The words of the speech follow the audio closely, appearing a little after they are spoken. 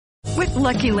With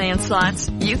Lucky Land Slots,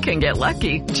 you can get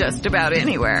lucky just about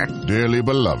anywhere. Dearly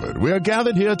beloved, we are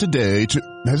gathered here today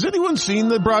to... Has anyone seen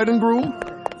the bride and groom?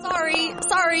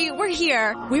 Sorry, we're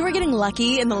here. We were getting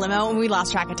lucky in the limo and we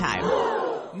lost track of time.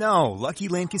 No, Lucky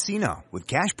Land Casino, with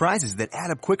cash prizes that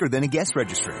add up quicker than a guest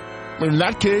registry. In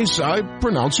that case, I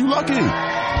pronounce you lucky.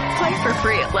 Play for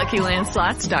free at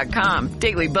LuckyLandSlots.com.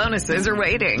 Daily bonuses are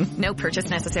waiting. No purchase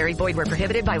necessary. Void where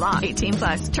prohibited by law.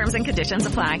 18+. Terms and conditions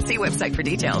apply. See website for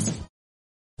details.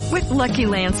 With Lucky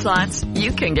Land Slots,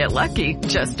 you can get lucky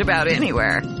just about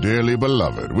anywhere. Dearly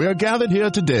beloved, we are gathered here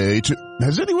today to...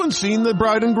 Has anyone seen the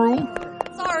bride and groom?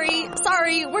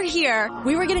 Sorry, we're here.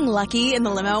 We were getting lucky in the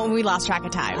limo and we lost track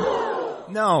of time.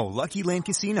 No, Lucky Land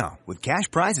Casino, with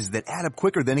cash prizes that add up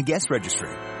quicker than a guest registry.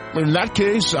 In that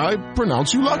case, I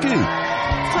pronounce you lucky.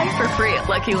 Play for free at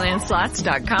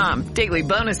LuckyLandSlots.com. Daily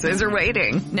bonuses are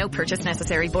waiting. No purchase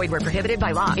necessary. Void where prohibited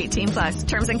by law. 18+.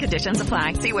 Terms and conditions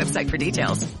apply. See website for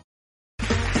details.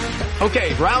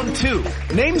 Okay, round two.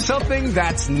 Name something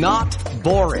that's not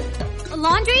boring. A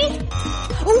laundry?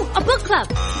 Ooh, a book club.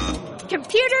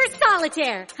 Computer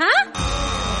solitaire, huh?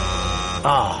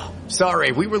 Ah,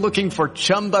 sorry, we were looking for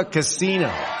Chumba Casino.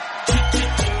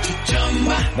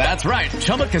 That's right,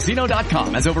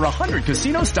 ChumbaCasino.com has over 100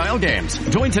 casino-style games.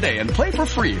 Join today and play for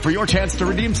free for your chance to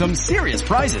redeem some serious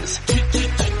prizes.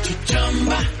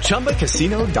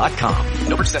 ChumbaCasino.com.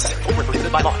 No purchase necessary. Void where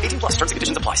prohibited by law. 18+. Terms and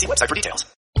conditions apply. See website for details.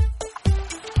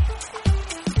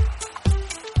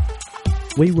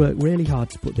 We work really hard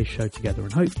to put this show together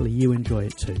and hopefully you enjoy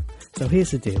it too. So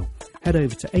here's the deal. Head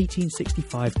over to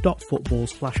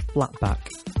 1865.football/flatback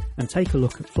and take a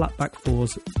look at Flatback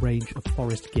 4's range of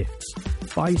Forest gifts.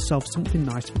 Buy yourself something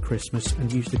nice for Christmas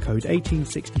and use the code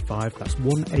 1865, that's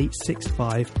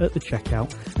 1865 at the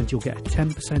checkout, and you'll get a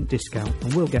 10% discount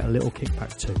and we'll get a little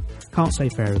kickback too. Can't say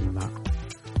fairer than that.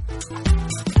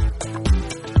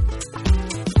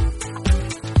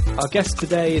 Our guest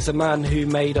today is a man who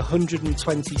made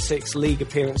 126 league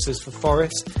appearances for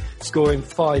Forest, scoring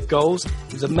 5 goals.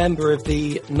 He was a member of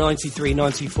the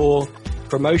 93-94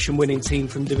 promotion-winning team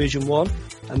from Division 1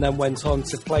 and then went on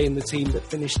to play in the team that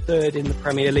finished third in the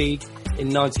Premier League in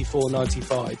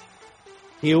 94-95.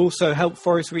 He also helped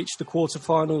Forest reach the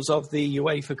quarter-finals of the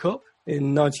UEFA Cup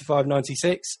in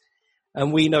 95-96,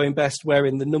 and we know him best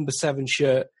wearing the number 7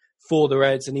 shirt for the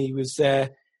Reds, and he was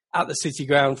there at the City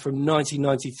Ground from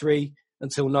 1993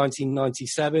 until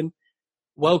 1997.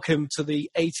 Welcome to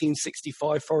the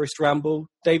 1865 Forest Ramble,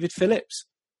 David Phillips.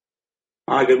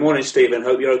 Hi, good morning, Stephen.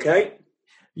 Hope you're okay.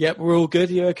 Yep, we're all good.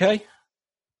 Are you okay?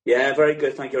 Yeah, very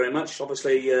good. Thank you very much.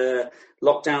 Obviously,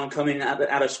 lockdown coming at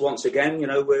us once again. You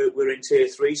know, we're in Tier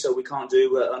 3, so we can't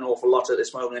do an awful lot at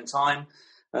this moment in time.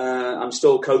 I'm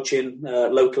still coaching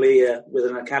locally with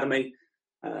an academy,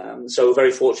 so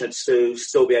very fortunate to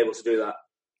still be able to do that.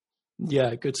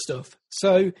 Yeah, good stuff.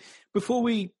 So before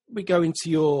we go into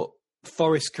your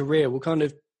Forest career, we'll kind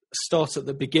of start at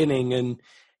the beginning and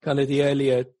kind of the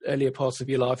earlier parts of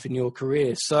your life in your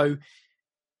career. So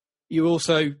you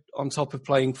also, on top of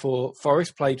playing for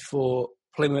Forest, played for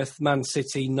Plymouth, Man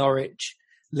City, Norwich,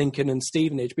 Lincoln and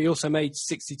Stevenage, but you also made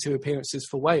 62 appearances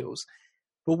for Wales.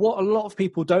 But what a lot of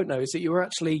people don't know is that you were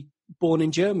actually born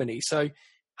in Germany. So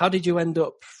how did you end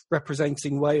up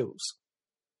representing Wales?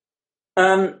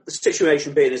 The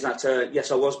situation being is that,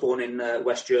 yes, I was born in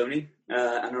West Germany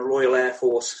and a Royal Air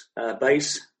Force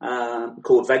base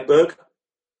called Vegberg.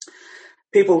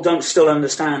 People don't still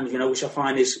understand, which I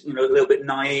find is, a little bit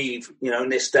naive, in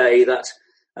this day that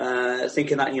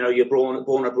thinking that, you're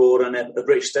born abroad and a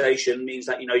British station means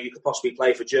that, you could possibly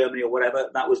play for Germany or whatever.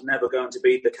 That was never going to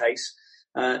be the case.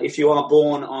 If you are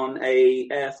born on a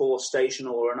Air Force station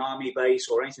or an army base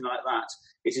or anything like that,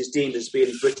 it is deemed as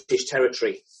being British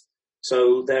territory.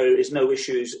 So there is no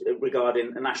issues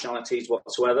regarding nationalities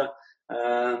whatsoever.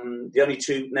 The only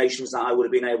two nations that I would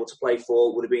have been able to play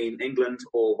for would have been England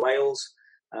or Wales.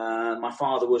 My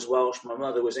father was Welsh, my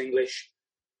mother was English.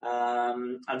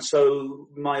 And so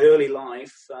my early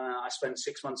life, I spent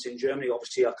 6 months in Germany.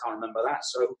 Obviously, I can't remember that.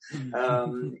 So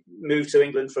moved to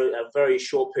England for a very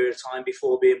short period of time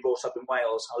before being brought up in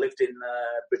Wales. I lived in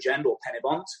Bridgend or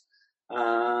Penybont.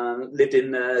 Lived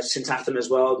in St Athan as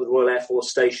well, the Royal Air Force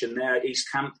Station there at East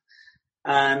Camp.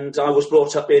 And I was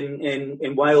brought up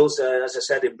in Wales, as I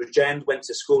said, in Bridgend, went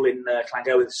to school in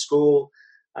Llangewydd School.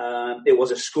 It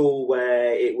was a school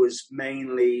where it was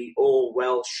mainly all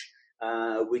Welsh.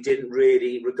 We didn't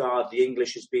really regard the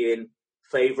English as being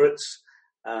favourites.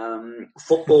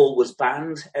 Football was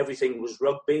banned. Everything was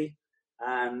rugby.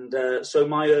 And so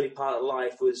my early part of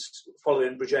life was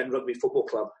following Bridgend Rugby Football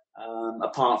Club.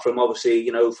 apart from obviously,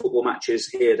 football matches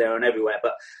here, there and everywhere.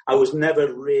 But I was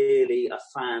never really a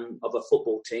fan of a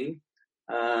football team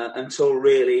until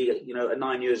really, at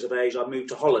 9 years of age, I moved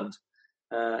to Holland.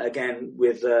 Again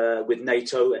with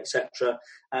NATO, etc.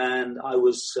 And I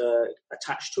was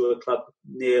attached to a club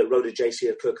near Roda JC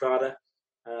of Kerkrade,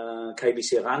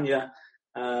 KBC Oranje,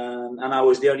 and I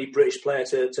was the only British player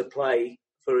to play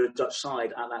for a Dutch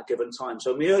side at that given time.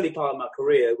 So my early part of my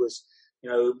career was,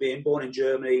 being born in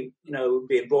Germany,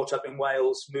 being brought up in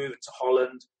Wales, moved to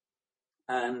Holland,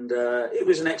 and it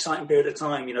was an exciting period of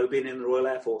time, being in the Royal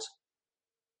Air Force.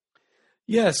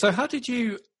 Yeah, so how did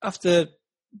you, after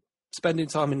spending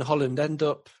time in Holland, end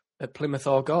up at Plymouth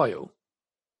Argyle?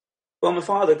 Well, my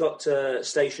father got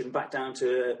stationed back down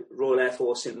to Royal Air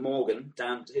Force St Morgan,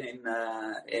 down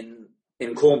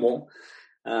in Cornwall.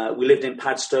 We lived in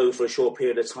Padstow for a short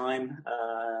period of time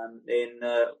in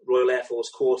Royal Air Force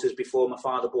quarters before my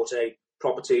father bought a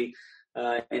property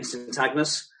in St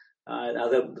Agnes. I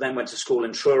then went to school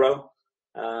in Truro.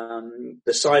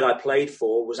 The side I played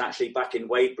for was actually back in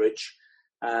Wadebridge.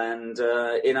 And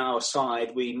in our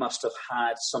side, we must have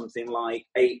had something like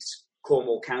 8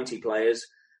 Cornwall County players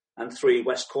and 3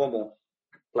 West Cornwall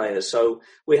players. So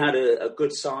we had a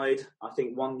good side. I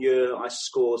think one year I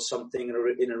scored something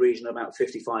in a region of about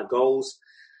 55 goals.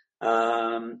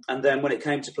 And then when it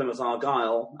came to Plymouth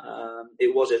Argyle,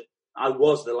 I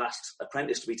was the last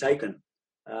apprentice to be taken.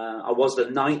 I was the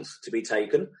 9th to be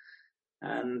taken.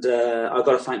 And I've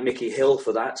got to thank Mickey Hill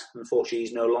for that. Unfortunately,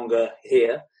 he's no longer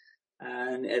here.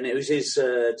 And it was his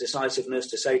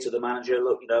decisiveness to say to the manager,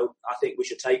 look, I think we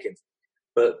should take him.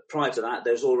 But prior to that,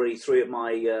 there's already 3 of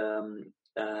my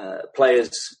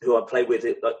players who I played with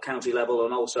at county level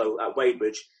and also at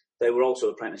Wadebridge. They were also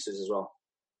apprentices as well.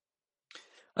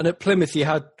 And at Plymouth, you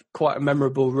had quite a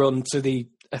memorable run to the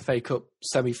FA Cup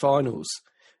semi-finals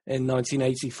in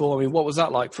 1984. I mean, what was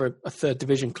that like for a third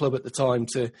division club at the time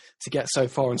to get so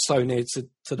far and so near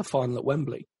to the final at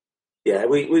Wembley? Yeah,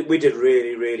 we did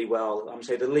really, really well. I'm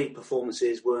saying the league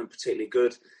performances weren't particularly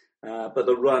good, but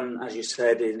the run, as you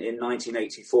said, in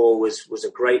 1984 was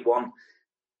a great one.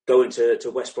 Going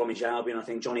to West Bromwich Albion, I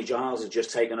think Johnny Giles had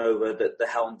just taken over the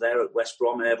helm there at West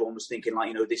Brom, and everyone was thinking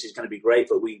this is going to be great,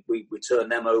 but we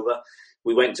turned them over.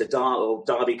 We went to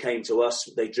Derby came to us.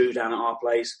 They drew down at our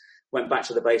place, went back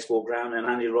to the baseball ground, and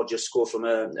Andy Rodgers scored from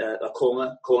a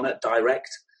corner direct.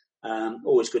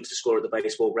 Always good to score at the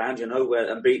baseball ground,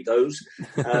 and beat those.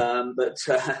 But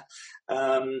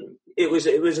it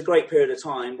was a great period of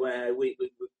time where we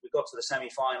got to the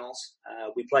semi-finals.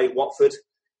 We played Watford,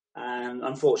 and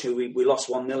unfortunately we lost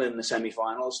 1-0 in the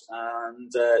semi-finals.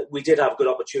 And we did have a good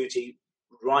opportunity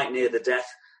right near the death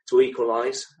to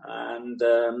equalise. And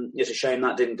it's a shame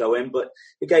that didn't go in, but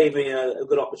it gave me a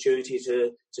good opportunity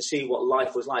to see what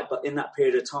life was like. But in that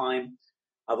period of time,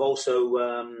 I've also,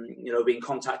 been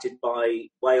contacted by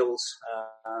Wales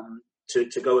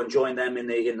to go and join them in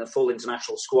the full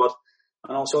international squad,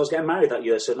 and also I was getting married that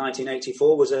year. So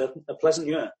 1984 was a pleasant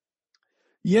year.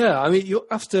 Yeah, I mean,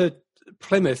 after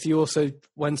Plymouth, you also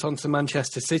went on to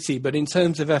Manchester City, but in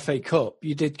terms of FA Cup,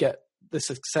 you did get the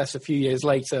success a few years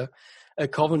later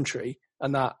at Coventry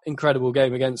and that incredible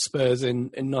game against Spurs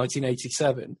in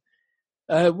 1987.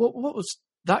 What was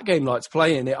that game like to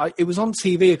play in? It was on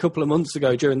TV a couple of months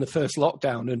ago during the first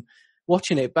lockdown, and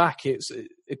watching it back, it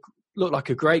looked like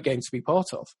a great game to be part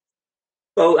of.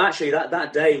 Well, actually,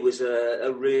 that day was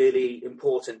a really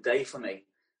important day for me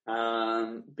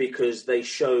because they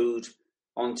showed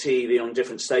on TV on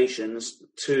different stations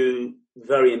 2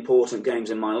 very important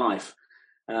games in my life.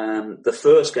 The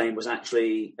first game was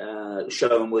actually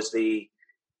shown was the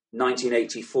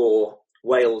 1984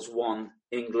 Wales 1,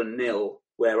 England 0,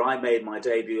 where I made my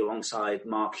debut alongside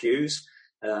Mark Hughes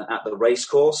at the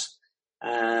racecourse.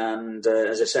 And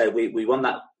as I said, we won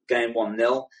that game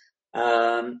 1-0.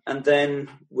 And then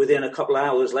within a couple of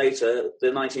hours later,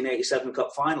 the 1987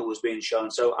 Cup final was being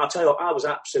shown. So I'll tell you what, I was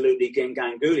absolutely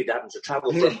gingangoolied having to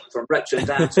travel from Wrexham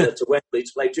down to Wembley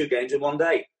to play 2 games in one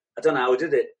day. I don't know how I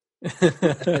did it.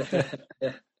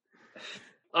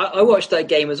 I watched that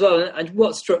game as well, and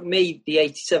what struck me, the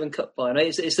 87 Cup final,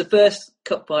 it's the first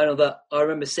Cup final that I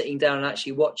remember sitting down and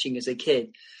actually watching as a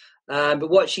kid. But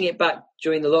watching it back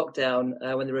during the lockdown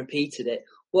when they repeated it,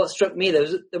 what struck me, there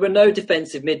were no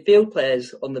defensive midfield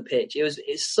players on the pitch.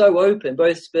 It's so open,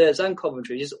 both Spurs and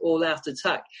Coventry, just all out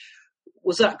attack.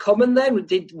 Was that common then?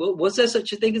 Was there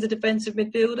such a thing as a defensive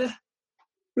midfielder?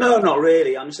 No, not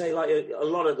really. I'm saying like a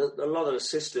lot of the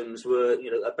systems were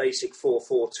a basic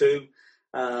 4-4-2.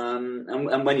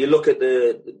 And when you look at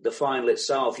the final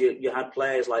itself, you had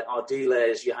players like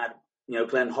Ardiles, you had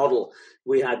Glenn Hoddle,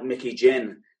 we had Mickey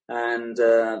Ginn, And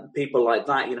people like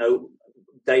that,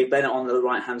 Dave Bennett on the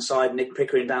right-hand side, Nick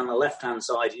Pickering down the left-hand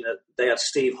side, they had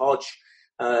Steve Hodge,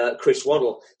 Chris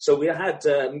Waddle. So we had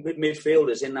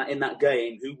midfielders in that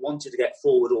game who wanted to get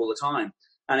forward all the time.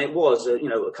 And it was, a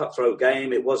cutthroat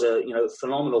game. It was,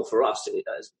 phenomenal for us,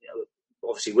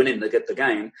 obviously winning the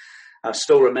game. I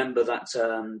still remember that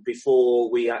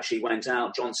before we actually went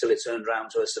out, John Sillett turned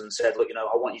around to us and said, look,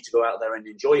 I want you to go out there and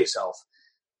enjoy yourself.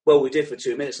 Well, we did for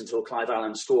 2 minutes until Clive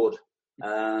Allen scored.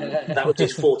 That was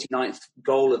his 49th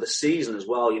goal of the season as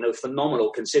well.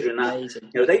 Phenomenal considering that.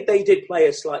 Amazing. They did play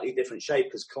a slightly different shape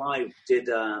because Clive did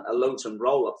a lonesome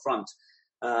role up front.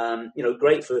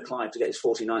 Great for Clive to get his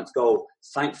 49th goal.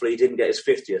 Thankfully, he didn't get his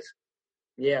 50th.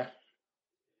 Yeah.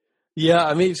 Yeah,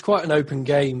 I mean, it's quite an open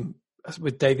game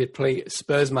with David Pleat,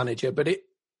 Spurs manager, but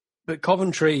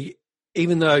Coventry,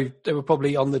 even though they were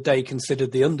probably on the day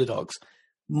considered the underdogs,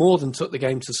 more than took the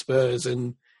game to Spurs.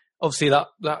 And obviously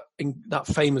that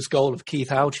famous goal of Keith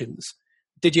Houchins.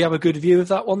 Did you have a good view of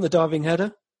that one, the diving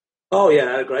header? Oh, yeah,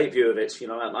 I had a great view of it.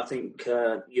 I think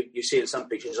you see in some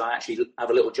pictures I actually have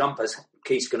a little jump as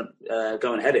Keith's going to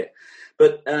go and head it.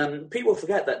 But people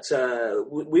forget that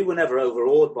we were never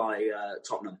overawed by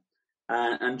Tottenham.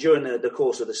 And during the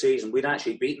course of the season, we'd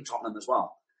actually beaten Tottenham as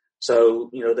well. So,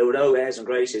 there were no airs and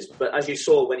graces. But as you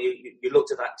saw when you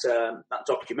looked at that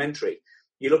documentary,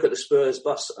 you look at the Spurs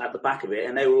bus at the back of it,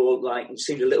 and they were all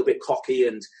seemed a little bit cocky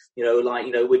and,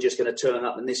 we're just going to turn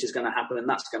up and this is going to happen and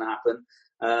that's going to happen.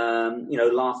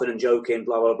 Laughing and joking,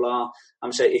 blah, blah, blah.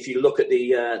 I'm saying if you look at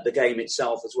the game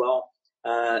itself as well,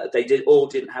 they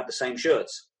didn't have the same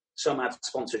shirts. Some had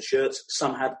sponsored shirts,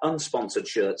 some had unsponsored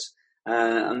shirts.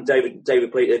 And David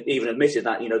Pleat even admitted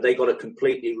that, they got it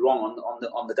completely wrong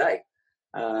on the day.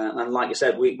 And like you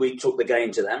said, we took the game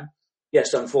to them.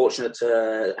 Yes, unfortunate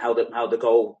how the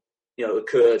goal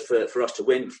occurred for us to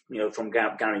win from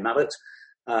Gary Mabbutt,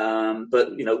 but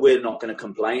we're not going to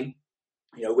complain.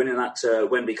 Winning that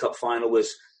Wembley Cup final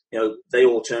was they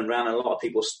all turned around, and a lot of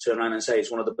people turn around and say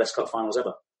it's one of the best cup finals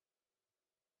ever.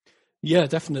 Yeah,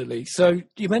 definitely. So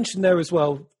you mentioned there as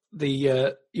well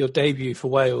your debut for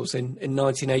Wales in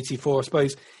 1984. I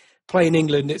suppose playing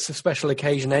England, it's a special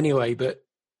occasion anyway, but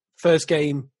first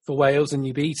game for Wales and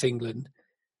you beat England.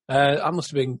 That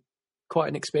must have been quite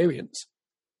an experience.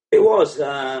 It was,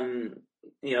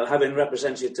 having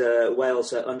represented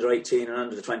Wales at under 18 and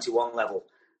under 21 level,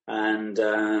 and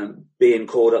being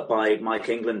called up by Mike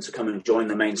England to come and join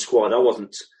the main squad. I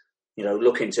wasn't,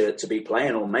 looking to be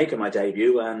playing or making my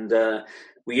debut. And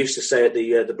we used to stay at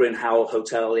the Bryn Howell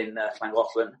Hotel in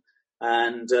Llangollen,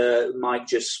 and Mike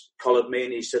just collared me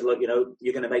and he said, "Look,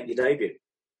 you're going to make your debut."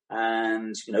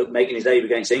 And, making his debut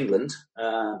against England,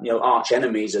 arch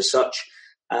enemies as such,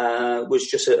 was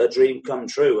just a dream come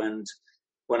true. And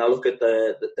when I look at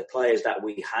the players that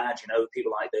we had,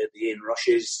 people like the Ian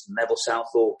Rushes, Neville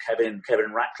Southall, Kevin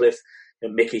Ratcliffe,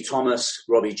 Mickey Thomas,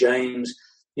 Robbie James,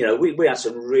 we had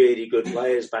some really good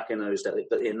players back in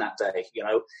that day.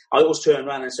 I always turned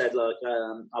around and said, look,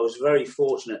 I was very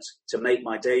fortunate to make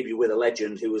my debut with a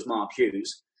legend who was Mark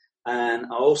Hughes. And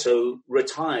I also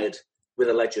retired with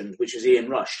a legend, which was Ian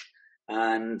Rush.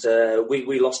 And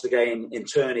we lost the game in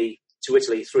Terni to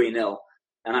Italy 3-0.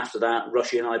 And after that,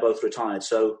 Rushy and I both retired.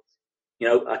 So,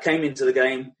 I came into the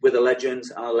game with a legend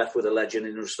and I left with a legend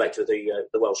in respect to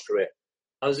the Welsh career.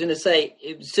 I was going to say,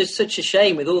 it was just such a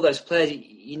shame with all those players.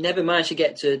 You never managed to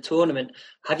get to a tournament.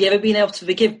 Have you ever been able to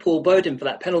forgive Paul Bowden for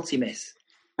that penalty miss?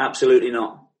 Absolutely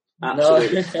not.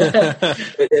 Absolutely. No.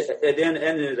 At the end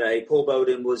of the day, Paul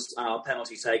Bowden was our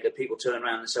penalty taker. People turn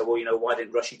around and say, well, why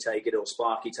didn't Rushy take it or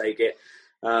Sparky take it?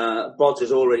 Bodds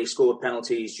has already scored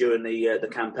penalties during the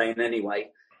campaign anyway.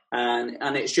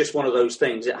 And it's just one of those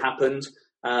things. It happened.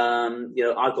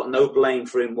 I've got no blame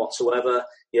for him whatsoever.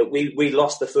 We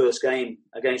lost the first game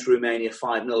against Romania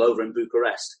 5-0 over in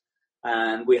Bucharest.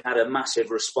 And we had a massive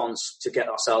response to get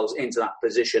ourselves into that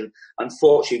position.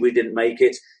 Unfortunately, we didn't make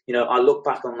it. I look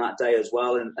back on that day as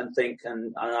well and think,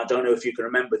 and I don't know if you can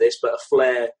remember this, but a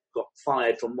flare got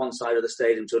fired from one side of the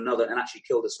stadium to another and actually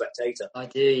killed a spectator. I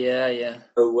do, yeah.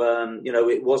 So,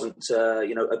 it wasn't,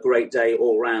 a great day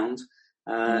all round.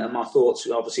 And my thoughts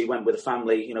obviously went with the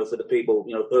family, for the people,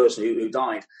 personally who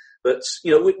died. But,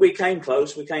 we came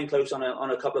close. We came close on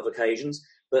a couple of occasions.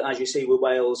 But as you see with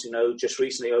Wales, just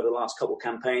recently over the last couple of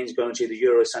campaigns, going to the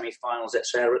Euro semi-finals,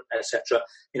 etc.,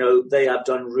 they have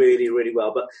done really, really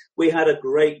well. But we had a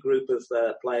great group of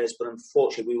players, but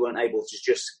unfortunately we weren't able to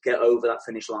just get over that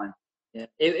finish line. Yeah,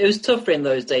 it was tougher in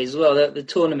those days as well. The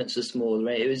tournaments were smaller.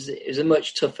 Right? It was a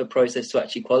much tougher process to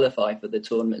actually qualify for the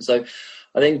tournament. So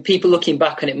I think people looking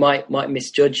back on it might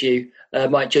misjudge you,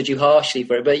 might judge you harshly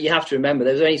for it. But you have to remember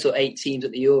there was only sort of 8 teams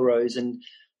at the Euros and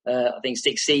I think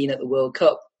 16 at the World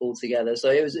Cup altogether. So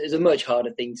it was a much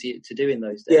harder thing to do in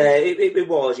those days. Yeah, it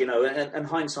was, and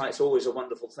hindsight's always a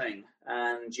wonderful thing.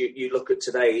 And you look at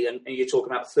today and you're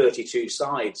talking about 32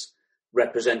 sides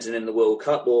represented in the World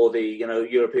Cup or the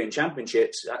European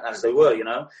Championships as they were,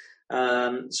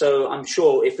 so I'm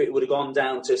sure if it would have gone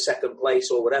down to second place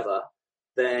or whatever,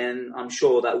 then I'm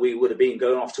sure that we would have been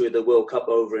going off to the World Cup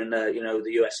over in the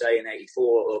USA in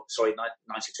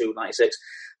 92, 96,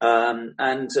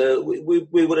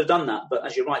 we would have done that. But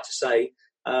as you're right to say,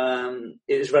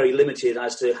 it was very limited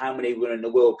as to how many were in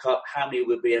the World Cup, how many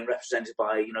were being represented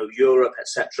by Europe,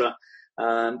 etc.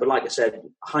 But like I said,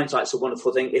 hindsight's a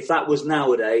wonderful thing. If that was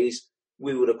nowadays,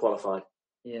 we would have qualified.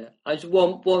 Yeah. I just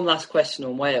one last question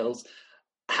on Wales.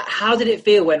 How did it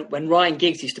feel when Ryan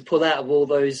Giggs used to pull out of all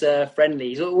those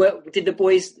friendlies? Did the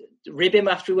boys rib him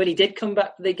after when he did come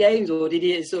back for the games, or did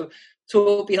he sort of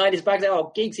talk behind his back, say,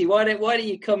 "Oh, Giggsy, why don't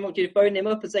you come?" Or did you phone him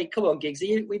up and say, "Come on,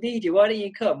 Giggsy, we need you. Why don't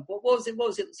you come?" What was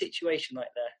the situation like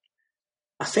there?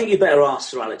 I think you better ask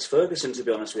Sir Alex Ferguson, to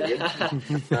be honest with you. At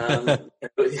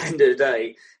the end of the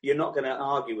day, you're not going to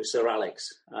argue with Sir Alex.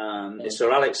 If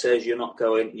Sir Alex says you're not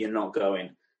going, you're not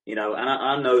going. And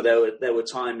I know there were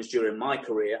times during my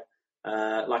career,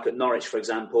 like at Norwich, for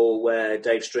example, where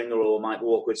Dave Stringer or Mike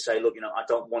Walker would say, "Look, I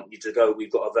don't want you to go.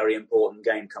 We've got a very important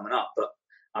game coming up." But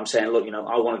I'm saying, look,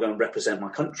 I want to go and represent my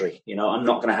country. I'm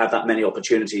not going to have that many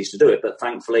opportunities to do it. But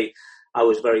thankfully, I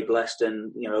was very blessed,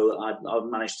 and I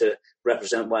managed to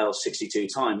represent Wales 62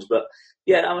 times. But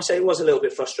yeah, I would say it was a little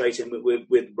bit frustrating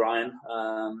with Brian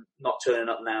not turning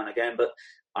up now and again. But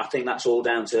I think that's all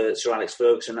down to Sir Alex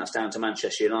Ferguson. That's down to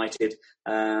Manchester United.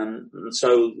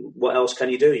 So what else can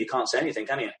you do? You can't say anything,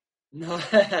 can you? No.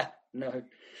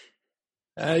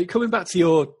 Coming back to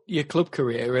your club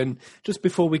career, and just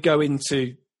before we go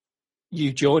into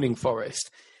you joining Forest,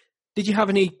 did you have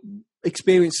any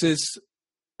experiences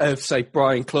of, say,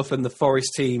 Brian Clough and the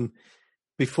Forest team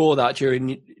before that?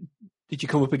 Did you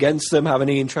come up against them? Have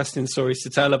any interesting stories to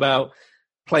tell about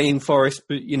playing Forest,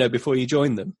 before you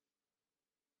joined them?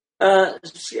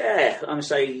 Yeah, I would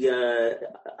say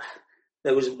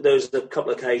there was a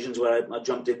couple of occasions where I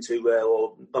jumped into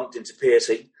or bumped into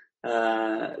Piercy.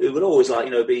 It would always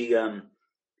be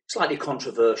slightly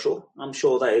controversial. I'm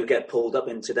sure they would get pulled up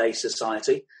in today's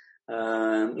society.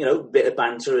 Bit of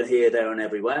banter here, there, and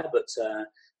everywhere, but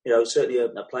certainly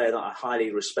a player that I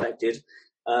highly respected.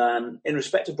 In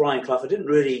respect to Brian Clough, I didn't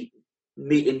really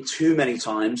meet him too many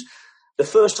times. The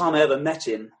first time I ever met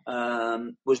him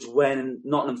was when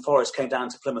Nottingham Forest came down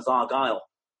to Plymouth Argyle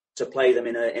to play them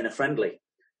in a friendly,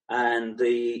 and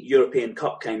the European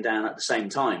Cup came down at the same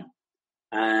time.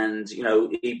 And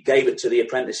he gave it to the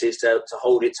apprentices to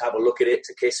hold it, to have a look at it,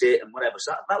 to kiss it, and whatever.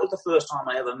 So that was the first time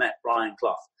I ever met Brian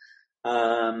Clough.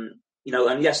 And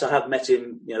yes, I have met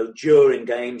him, during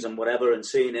games and whatever, and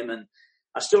seen him. And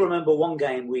I still remember one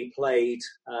game we played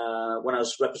when I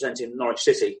was representing Norwich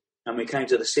City, and we came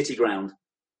to the City Ground,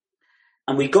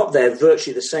 and we got there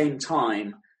virtually the same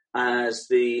time as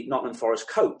the Nottingham Forest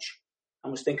coach. I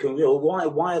was thinking,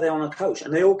 why are they on a coach?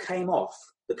 And they all came off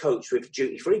the coach with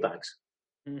duty-free bags.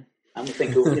 And we're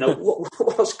thinking,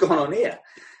 what's going on here?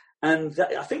 And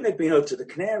I think they'd been over to the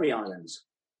Canary Islands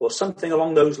or something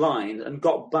along those lines and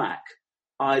got back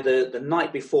either the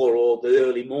night before or the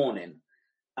early morning.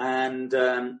 And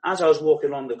as I was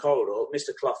walking along the corridor,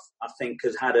 Mr. Clough, I think,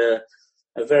 has had a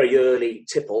very early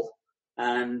tipple,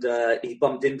 and he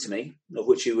bumped into me, of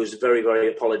which he was very, very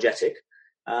apologetic.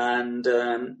 And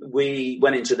we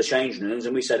went into the changing rooms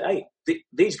and we said, "Hey,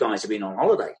 these guys have been on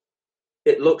holiday.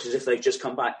 It looks as if they've just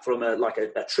come back from a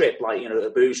trip, a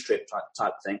booze trip type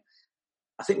of thing.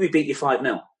 I think we beat you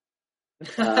 5-0.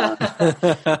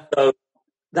 So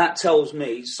that tells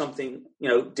me something,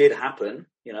 did happen,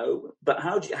 But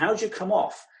how do you come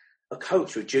off a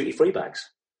coach with duty-free bags?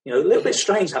 A little bit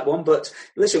strange, that one. But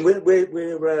listen, we'll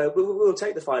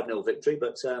take the 5-0 victory.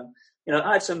 But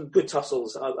I had some good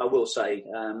tussles, I will say,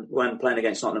 when playing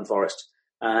against Nottingham Forest,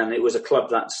 and it was a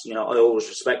club that's I always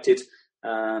respected.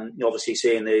 Obviously,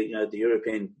 seeing the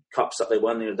European Cups that they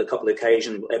won, the couple of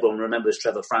occasions everyone remembers,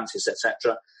 Trevor Francis,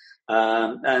 etc.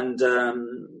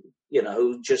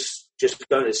 Just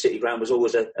going to the City Ground was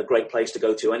always a great place to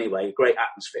go to anyway. Great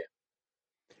atmosphere.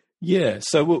 Yeah,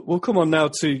 so we'll come on now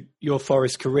to your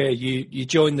Forest career. You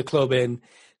joined the club in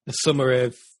the summer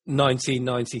of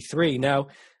 1993. Now,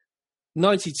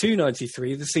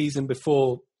 92-93, the season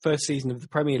before, first season of the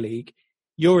Premier League,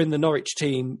 you're in the Norwich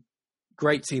team,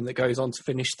 great team that goes on to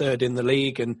finish third in the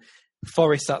league, and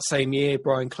Forest that same year,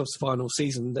 Brian Clough's final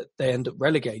season, that they end up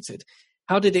relegated.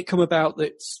 How did it come about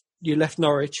that you left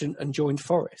Norwich and joined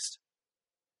Forest?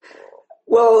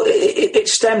 Well, it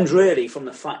stemmed really from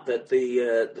the fact that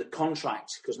the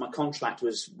contract, because my contract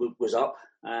was up,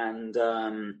 and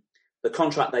the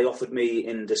contract they offered me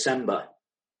in December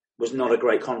was not a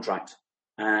great contract,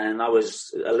 and I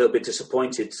was a little bit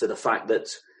disappointed to the fact that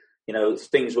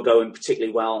things were going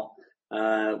particularly well.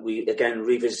 We again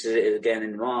revisited it again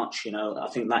in March. I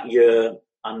think that year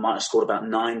I might have scored about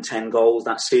 9-10 goals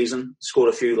that season. Scored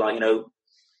a few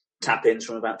tap-ins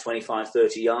from about 25,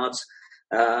 30 yards.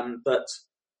 But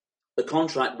the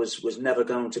contract was never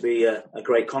going to be a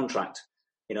great contract.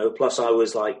 Plus I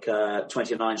was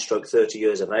 29/30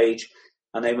 years of age,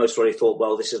 and they most probably thought,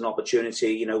 well, this is an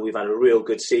opportunity. We've had a real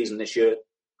good season this year,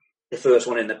 the first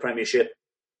one in the Premiership.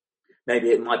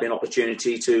 Maybe it might be an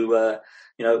opportunity to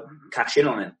cash in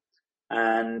on it.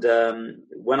 And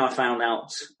when I found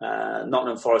out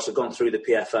Nottingham Forest had gone through the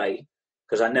PFA,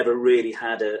 because I never really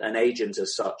had an agent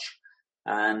as such,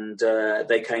 and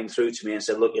they came through to me and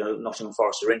said, look, Nottingham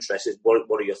Forest are interested.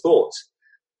 What are your thoughts?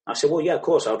 I said, well, yeah, of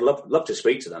course, I'd love to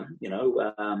speak to them.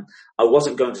 I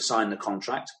wasn't going to sign the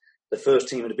contract. The first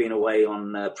team had been away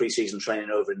on pre-season training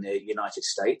over in the United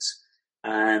States,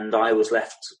 and I was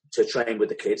left to train with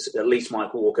the kids. At least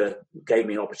Mike Walker gave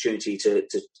me an opportunity to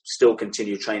still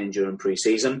continue training during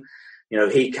pre-season.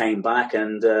 He came back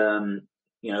and,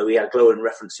 he had glowing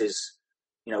references,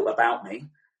 about me,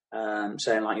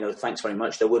 saying thanks very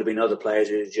much. There would have been other players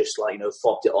who just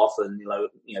fobbed it off and,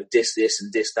 diss this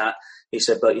and diss that. He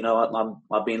said, but,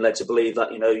 I've been led to believe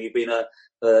that, you've been a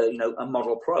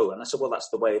model pro. And I said, well, that's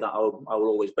the way that I will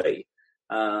always be.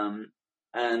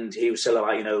 And he was still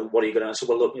like, what are you going to do? I said,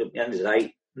 well, look, at the end of the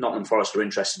day, Nottingham Forest are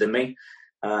interested in me.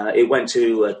 It went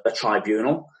to a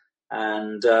tribunal,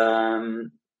 and I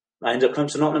ended up coming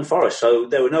to Nottingham Forest. So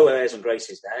there were no airs and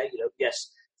graces there. Yes,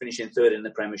 finishing third in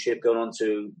the Premiership, going on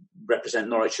to represent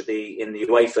Norwich in the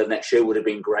UEFA next year would have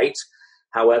been great.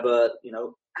 However,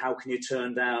 how can you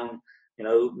turn down,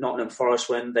 Nottingham Forest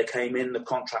when they came in? The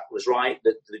contract was right,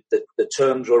 the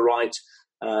terms were right,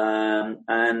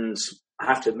 and I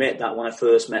have to admit that when I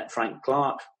first met Frank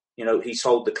Clark, he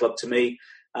sold the club to me,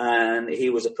 and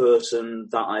he was a person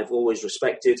that I've always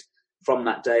respected from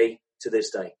that day to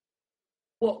this day.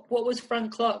 What was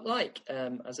Frank Clark like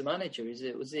as a manager?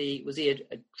 Was he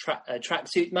a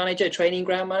tracksuit manager, a training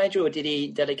ground manager, or did he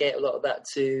delegate a lot of that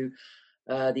to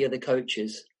the other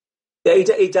coaches? Yeah,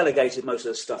 he delegated most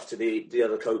of the stuff to the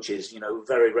other coaches.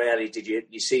 Very rarely did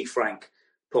you see Frank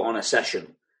put on a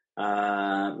session.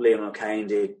 Liam O'Kane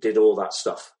did all that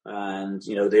stuff, and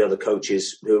the other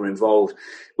coaches who were involved.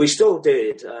 We still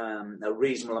did a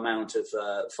reasonable amount of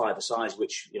five-a-sides,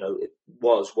 which it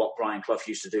was what Brian Clough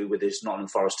used to do with his Nottingham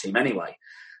Forest team anyway.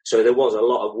 So there was a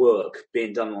lot of work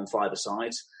being done on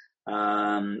five-a-sides.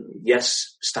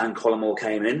 Yes, Stan Collymore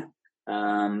came in,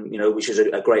 which is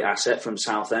a great asset from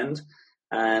Southend.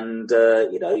 And,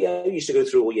 you used to go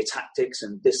through all your tactics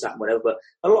and this, that, and whatever. But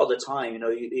a lot of the time,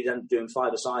 you'd end up doing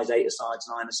five-a-sides, eight-a-sides,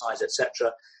 nine-a-sides,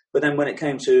 etc. But then when it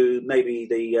came to maybe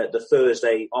the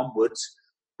Thursday onwards,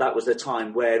 that was the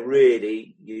time where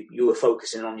really you were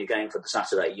focusing on your game for the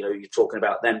Saturday. You're talking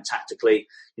about them tactically,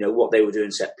 what they were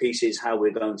doing set pieces, how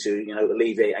we're going to,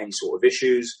 alleviate any sort of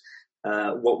issues,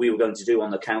 what we were going to do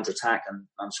on the counter-attack and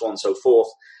so on and so forth.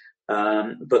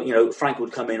 But, Frank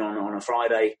would come in on a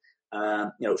Friday.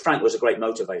 Frank was a great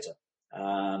motivator.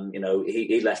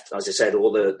 He left, as I said,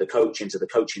 all the coaching to the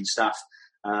coaching staff.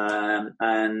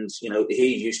 And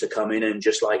he used to come in and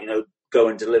just go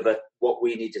and deliver what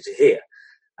we needed to hear.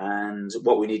 And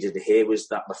what we needed to hear was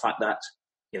that the fact that,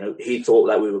 he thought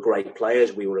that we were great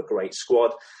players. We were a great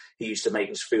squad. He used to make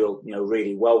us feel,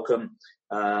 really welcome.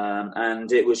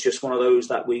 And it was just one of those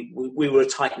that we were a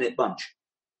tight-knit bunch.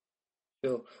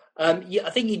 Sure. I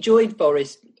think you joined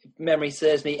Forest, if memory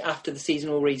serves me, after the season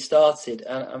already started,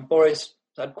 and Forest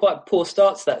had quite a poor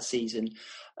start to that season.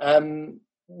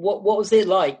 What was it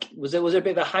like? Was there a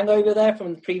bit of a hangover there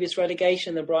from the previous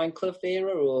relegation, the Brian Clough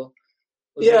era, or?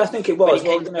 I think it was.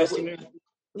 When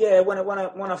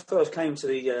I first came to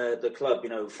the club,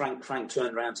 Frank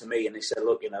turned around to me and he said,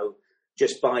 "Look,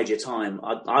 just bide your time."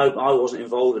 I wasn't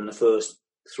involved in the first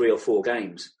 3 or 4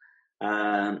 games.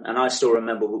 And I still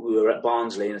remember we were at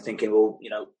Barnsley and thinking, well,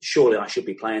 surely I should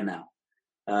be playing now.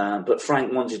 But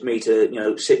Frank wanted me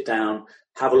to, sit down,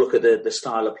 have a look at the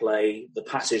style of play, the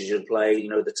passages of play,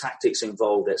 the tactics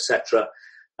involved, etc.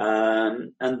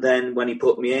 And then when he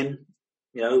put me in,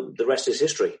 the rest is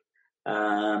history.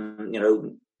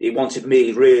 he wanted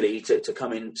me really to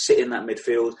come in, sit in that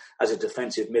midfield as a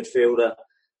defensive midfielder.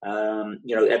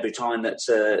 Every time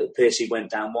that Piercy went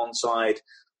down one side,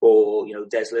 or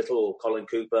Des Little or Colin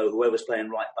Cooper, whoever's playing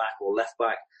right back or left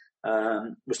back,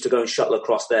 was to go and shuttle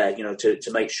across there,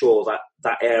 to make sure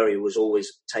that area was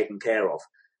always taken care of.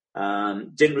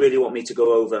 Didn't really want me to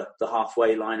go over the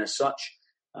halfway line as such.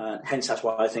 Hence, that's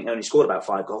why I think I only scored about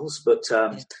 5 goals. But,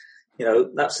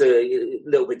 that's a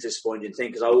little bit disappointing thing,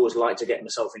 because I always like to get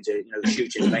myself into,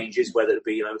 shooting ranges, whether it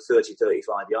be, 30,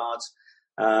 35 yards.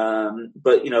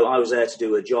 But I was there to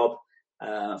do a job.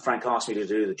 Frank asked me to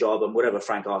do the job, and whatever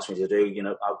Frank asked me to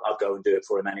do, I'll go and do it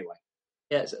for him anyway.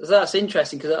 Yeah, so that's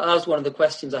interesting, because that was one of the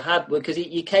questions I had, because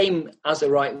you came as a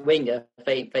right winger,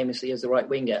 famously as a right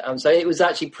winger. So it was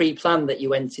actually pre-planned that you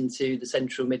went into the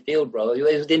central midfield role.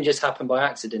 It didn't just happen by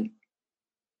accident.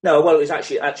 No, well, it was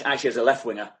actually as a left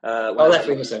winger. Left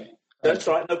winger, sorry. That's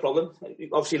right, no problem.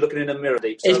 Obviously, looking in the mirror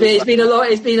deep. So it's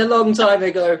been a long time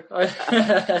ago.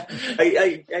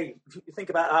 hey, you think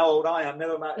about how old I am.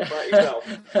 Never mind about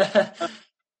yourself.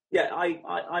 Yeah,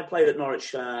 I played at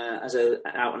Norwich as an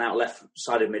out-and-out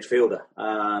left-sided midfielder.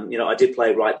 I did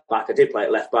play right back. I did play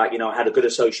at left back. I had a good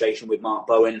association with Mark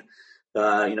Bowen,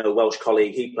 Welsh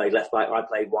colleague. He played left back. I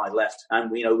played wide left,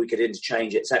 and we could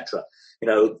interchange, etc.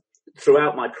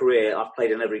 Throughout my career, I've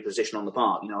played in every position on the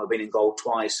park. I've been in goal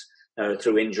twice.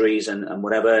 Through injuries and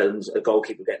whatever, and a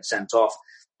goalkeeper getting sent off.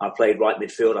 I played right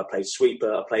midfield, I played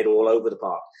sweeper, I played all over the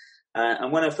park.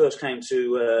 And when I first came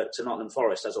to Nottingham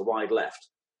Forest as a wide left,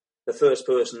 the first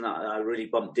person that I really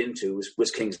bumped into was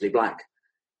Kingsley Black.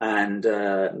 And,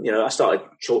 I started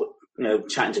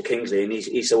chatting to Kingsley, and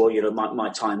he said, well, my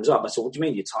time's up. I said, what do you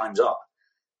mean your time's up?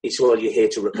 He said, well, you're here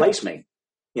to replace me.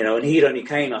 And he'd only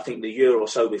came, I think, the year or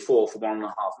so before for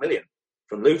 $1.5 million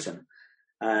from Luton.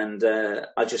 And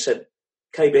I just said,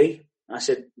 KB, I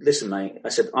said, listen, mate, I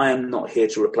said, I am not here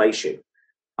to replace you.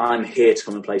 I'm here to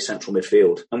come and play central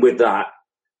midfield. And with that,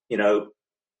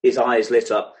 his eyes lit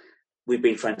up. We've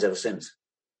been friends ever since.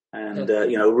 And,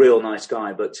 real nice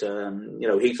guy. But,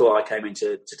 he thought I came in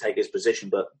to take his position.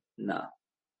 But no,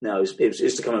 it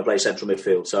was to come and play central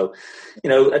midfield. So,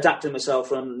 adapting myself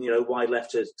from, wide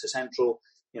left to central.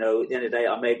 At the end of the day,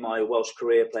 I made my Welsh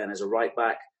career playing as a right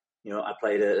back. I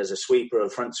played as a sweeper, a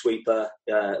front sweeper,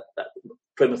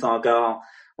 Plymouth Argyle,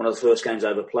 one of the first games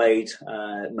I ever played.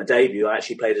 My debut, I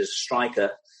actually played as a striker,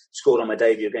 scored on my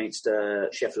debut against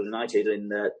Sheffield United in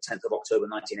the 10th of October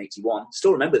 1981.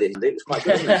 Still remember this, it was quite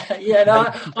good, wasn't it? Yeah,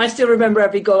 no, I still remember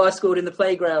every goal I scored in the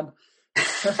playground.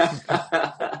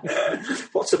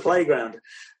 What's a playground?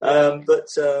 I've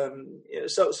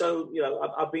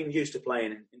been used to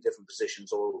playing in different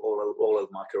positions all over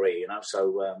my career,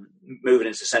 so moving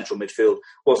into central midfield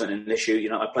wasn't an issue.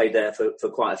 I played there for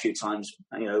quite a few times,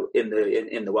 in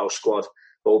the Welsh squad,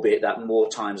 albeit that more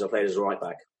times I played as a right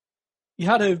back. You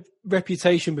had a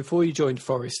reputation before you joined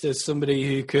Forest as somebody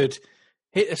who could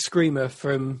hit a screamer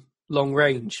from long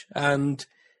range, and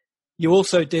you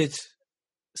also did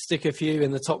stick a few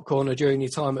in the top corner during your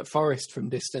time at Forest from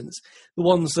distance. The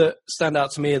ones that stand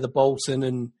out to me are the Bolton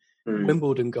and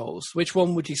Wimbledon goals. Which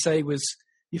one would you say was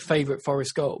your favourite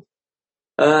Forest goal?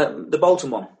 The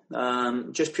Bolton one,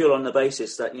 just pure on the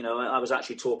basis that, I was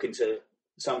actually talking to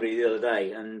somebody the other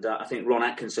day, and I think Ron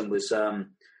Atkinson was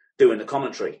doing the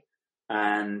commentary,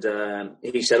 and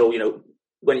he said,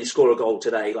 when you score a goal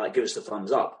today, give us the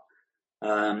thumbs up.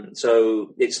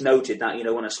 So it's noted that,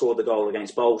 when I scored the goal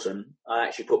against Bolton, I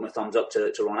actually put my thumbs up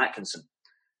to Ron Atkinson.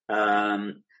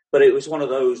 But it was one of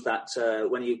those that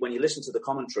when you listen to the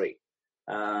commentary,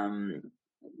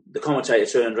 the commentator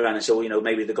turned around and said, well,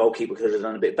 maybe the goalkeeper could have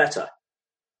done a bit better.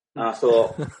 And I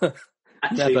thought,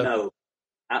 actually, no,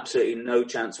 absolutely no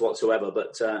chance whatsoever.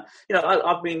 But,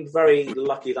 I've been very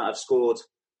lucky that I've scored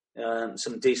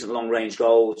some decent long-range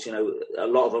goals. A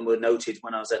lot of them were noted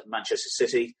when I was at Manchester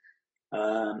City.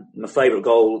 My favourite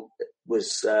goal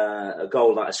was a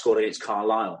goal that I scored against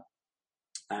Carlisle,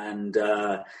 and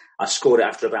I scored it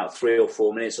after about 3 or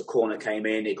 4 minutes. A corner came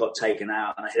in, it got taken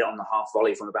out, and I hit it on the half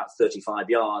volley from about 35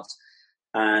 yards.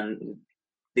 And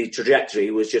the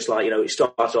trajectory was just it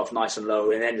started off nice and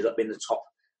low and ended up in the top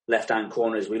left-hand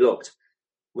corner as we looked.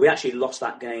 We actually lost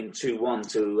that game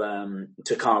 2-1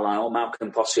 to Carlisle.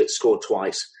 Malcolm Possitt scored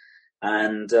twice.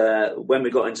 And when we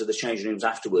got into the changing rooms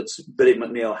afterwards, Billy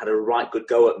McNeil had a right good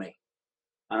go at me.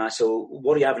 And I said, well,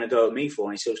 what are you having a go at me for?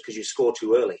 And he said, it's because you scored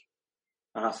too early.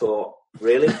 And I thought,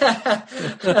 really?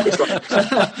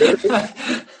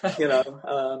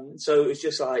 So it was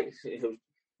just I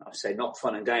say not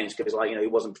fun and games because he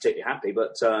wasn't particularly happy.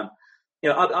 But,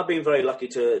 I've been very lucky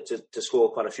to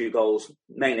score quite a few goals,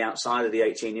 mainly outside of the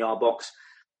 18-yard box.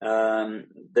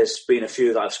 There's been a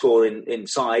few that I've scored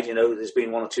inside. There's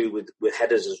been one or two with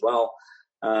headers as well.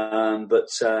 But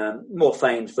more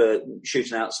famed for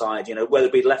shooting outside, whether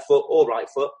it be left foot or right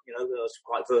foot. I was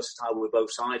quite versatile with both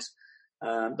sides.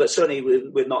 But certainly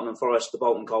with Nottingham Forest, the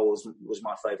Bolton goal was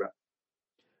my favourite.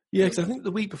 Yeah, because I think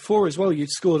the week before as well, you'd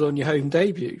scored on your home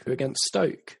debut against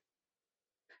Stoke.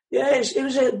 Yeah, it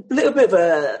was a little bit of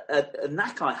a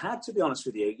knack I had, to be honest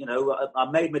with you.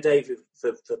 I made my debut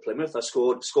for Plymouth. I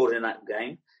scored in that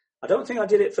game. I don't think I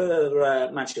did it for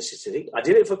Manchester City. I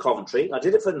did it for Coventry. I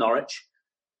did it for Norwich.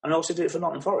 And I also did it for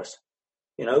Nottingham Forest,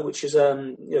 which is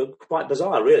quite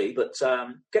bizarre, really, but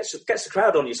gets the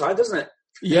crowd on your side, doesn't it?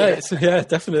 Yeah,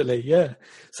 definitely, yeah.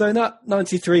 So in that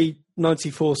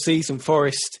 93-94 season,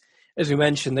 Forest, as we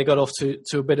mentioned, they got off to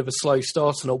a bit of a slow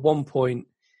start, and at one point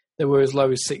they were as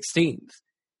low as 16th.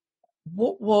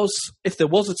 What was, if there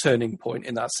was a turning point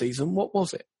in that season, what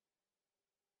was it?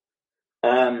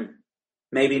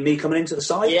 Maybe me coming into the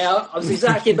side. Yeah, I was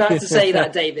exactly about to say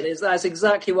that, David. That's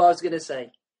exactly what I was going to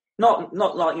say. Not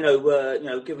like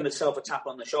giving itself a tap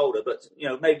on the shoulder, but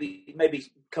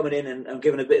maybe coming in and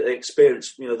giving a bit of the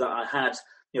experience that I had,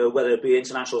 whether it be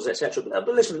internationals, etc. But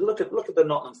listen, look at the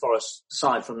Nottingham Forest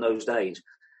side from those days.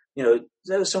 There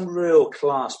were some real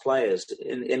class players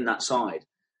in that side,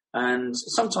 and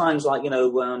sometimes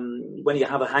when you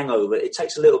have a hangover, it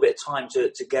takes a little bit of time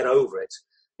to get over it.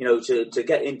 To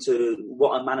get into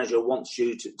what a manager wants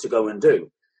you to go and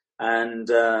do. And,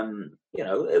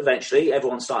 eventually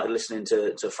everyone started listening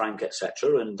to Frank,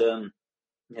 etc. And,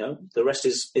 the rest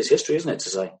is history, isn't it, to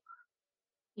say?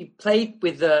 You played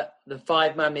with the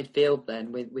 5-man midfield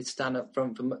then, with Stan up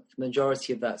front for the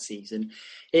majority of that season.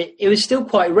 It was still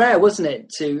quite rare, wasn't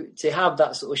it, to have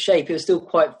that sort of shape? It was still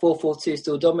quite 4-4-2,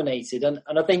 still dominated. And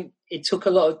I think it took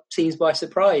a lot of teams by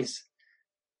surprise.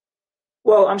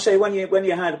 Well, I'm saying when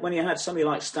you had somebody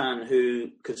like Stan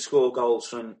who could score goals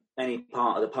from any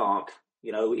part of the park,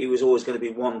 he was always going to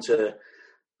be one to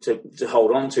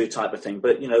hold on to type of thing.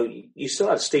 But you still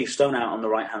had Steve Stone out on the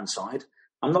right hand side.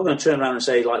 I'm not going to turn around and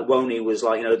say like Woney was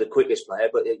like the quickest player,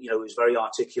 but he was very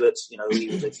articulate. He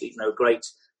was great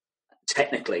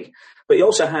technically. But he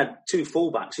also had two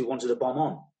fullbacks who wanted to bomb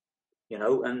on.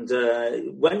 And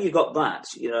when you got that,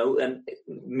 and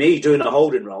me doing a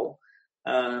holding role.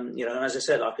 And as I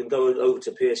said, I can go over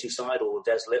to Piercy side or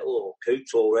Des Little or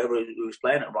Coots or whoever who was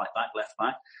playing at right back, left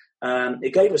back.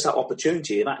 It gave us that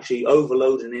opportunity of actually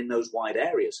overloading in those wide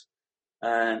areas.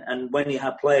 And when you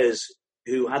have players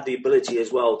who had the ability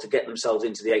as well to get themselves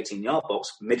into the 18-yard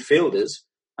box, midfielders,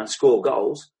 and score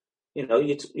goals,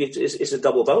 it's a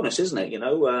double bonus, isn't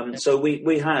it? So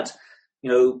we had,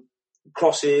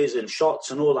 crosses and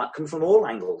shots and all that come from all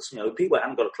angles. People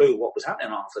hadn't got a clue what was happening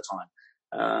half the time.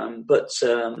 But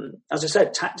as I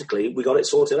said, tactically, we got it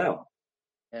sorted out.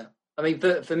 Yeah. I mean,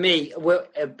 for me,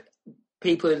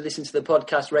 people who listen to the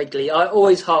podcast regularly, I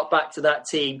always hark back to that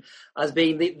team as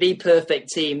being the perfect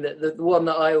team, the one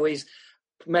that I always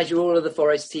measure all of the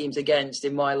Forest teams against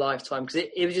in my lifetime, because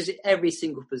it was just every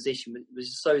single position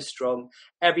was so strong.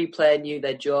 Every player knew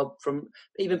their job, from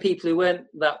even people who weren't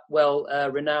that well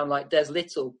renowned, like Des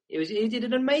Little. He did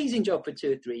an amazing job for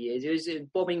 2 or 3 years. He was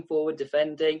bombing forward,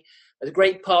 defending. There's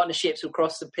great partnerships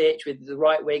across the pitch with the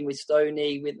right wing with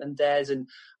Stoney and Des, and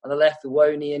on the left with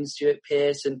Woney and Stuart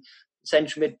Pearce, and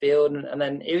central midfield, and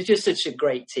then it was just such a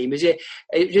great team.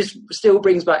 It just still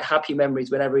brings back happy memories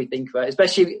whenever we think about it,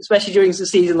 especially during a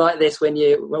season like this when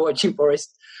we're watching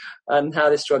Forest and how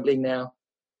they're struggling now.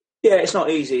 Yeah, it's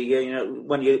not easy.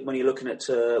 When you're looking at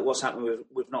what's happening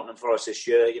with Nottingham Forest this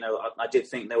year, I did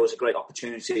think there was a great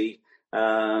opportunity.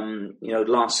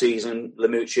 Last season,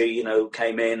 Lamucci,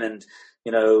 came in, and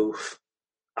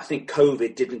I think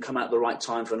COVID didn't come at the right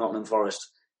time for Nottingham Forest,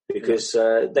 because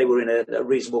they were in a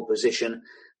reasonable position.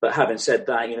 But having said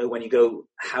that, when you go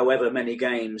however many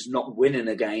games not winning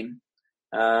a game,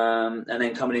 and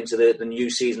then coming into the new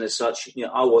season as such,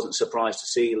 I wasn't surprised to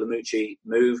see Lamucci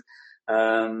move.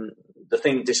 The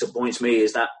thing that disappoints me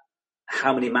is that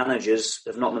how many managers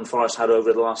have Nottingham Forest had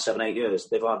over the last 7-8 years?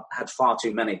 They've had far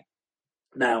too many.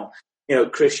 Now,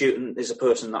 Chris Hughton is a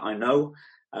person that I know.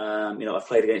 I've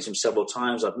played against him several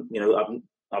times. I've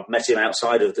met him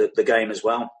outside of the game as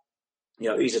well.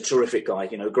 He's a terrific guy,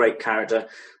 great character.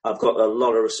 I've got a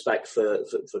lot of respect for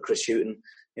Chris Hughton.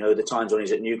 The times when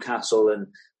he's at Newcastle and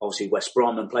obviously West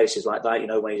Brom and places like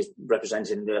that, when he's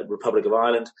representing the Republic of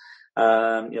Ireland.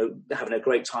 Having a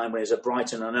great time when he was at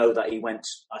Brighton. I know that he went,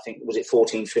 I think, was it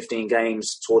 14, 15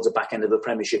 games towards the back end of the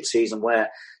Premiership season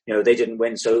where, they didn't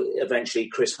win. So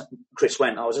eventually Chris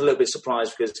went. I was a little bit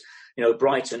surprised because,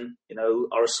 Brighton,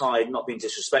 are a side, not being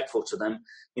disrespectful to them,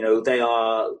 they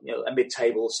are, a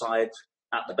mid-table side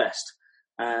at the best.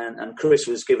 And Chris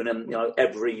was giving them,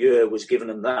 every year was giving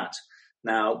them that.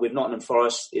 Now, with Nottingham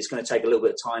Forest, it's going to take a little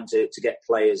bit of time to get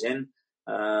players in.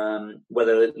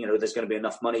 Whether, there's going to be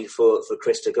enough money for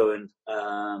Chris to go and,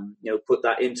 put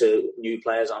that into new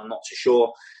players, I'm not too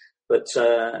sure. But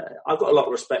I've got a lot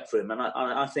of respect for him. And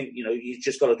I think, you've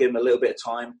just got to give him a little bit of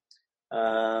time.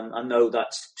 I know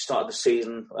that start of the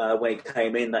season when he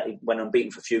came in, that he went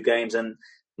unbeaten for a few games and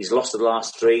he's lost the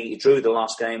last 3. He drew the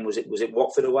last game. Was it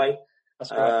Watford away?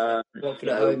 That's right. Watford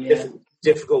at home, yeah.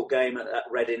 Difficult game at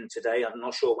Reading today. I'm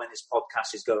not sure when this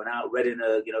podcast is going out. Reading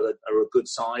are a good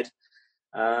side.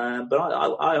 But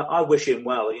I wish him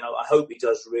well. I hope he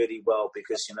does really well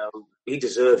because, he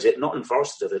deserves it. Nottingham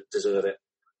Forest deserve it.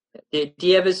 Do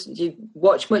you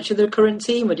watch much of the current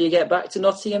team, or do you get back to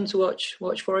Nottingham to watch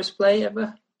Forest play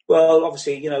ever? Well,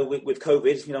 obviously, with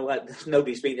COVID,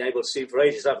 nobody's been able to see for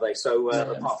ages, have they? So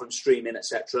apart from streaming,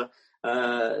 etc.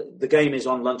 The game is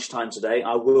on lunchtime today.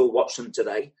 I will watch them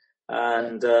today.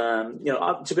 And,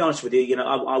 to be honest with you,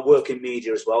 I work in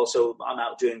media as well. So I'm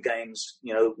out doing games,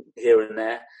 here and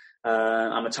there.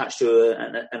 I'm attached to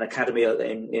an academy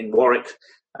in Warwick.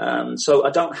 So I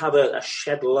don't have a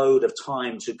shed load of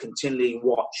time to continually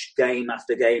watch game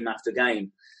after game after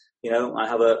game. I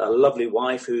have a lovely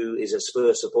wife who is a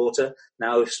Spurs supporter.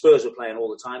 Now, if Spurs were playing all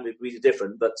the time, it'd be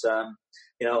different. But, I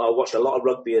watch a lot of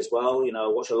rugby as well. I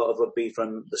watch a lot of rugby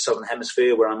from the Southern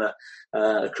Hemisphere where I'm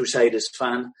a Crusaders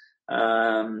fan.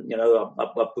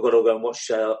 I've got to go and watch,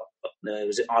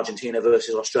 was it Argentina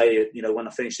versus Australia, when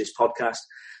I finish this podcast.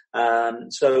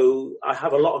 So I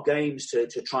have a lot of games to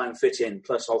try and fit in,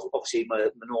 plus obviously my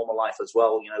normal life as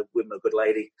well, with my good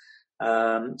lady.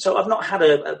 So I've not had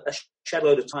a shed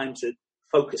load of time to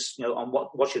focus, on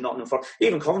watching Nottingham Forest.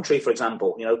 Even Coventry, for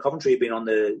example, Coventry have been on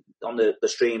the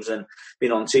streams and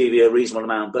been on TV a reasonable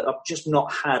amount, but I've just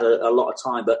not had a lot of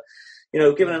time. But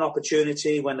given an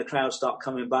opportunity when the crowds start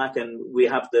coming back and we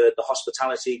have the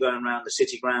hospitality going around the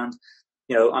City Ground,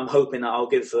 I'm hoping that I'll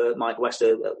give Mike West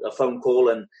a phone call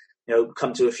and,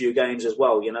 come to a few games as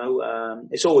well.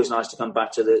 It's always nice to come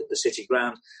back to the City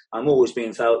Ground. I'm always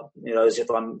being felt, as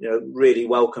if I'm, really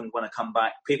welcomed when I come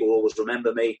back. People always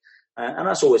remember me, and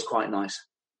that's always quite nice.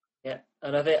 Yeah,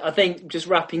 and I think just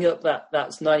wrapping up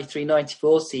that's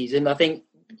 93-94 season, I think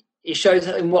it shows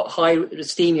in what high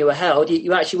esteem you were held.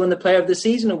 You actually won the Player of the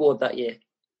Season award that year.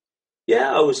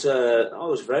 Yeah, I was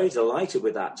very delighted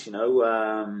with that.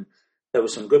 There were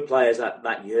some good players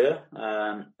that year.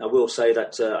 I will say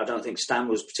that I don't think Stan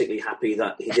was particularly happy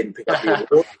that he didn't pick up the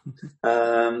award.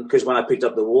 Because when I picked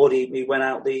up the award, he went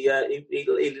out he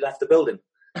left the building,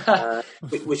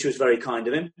 which was very kind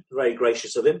of him, very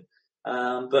gracious of him.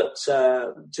 But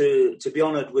to be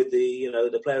honoured with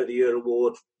the Player of the Year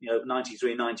award,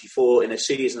 93-94 in a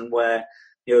season where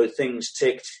things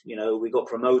ticked, we got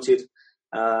promoted,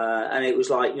 and it was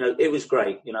like it was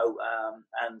great,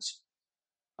 and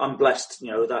I'm blessed,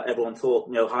 that everyone thought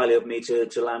highly of me to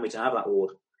allow me to have that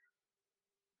award.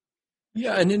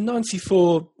 Yeah, and in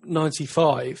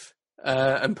 94-95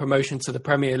 and promotion to the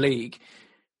Premier League,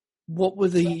 what were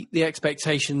the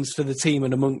expectations for the team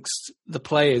and amongst the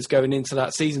players going into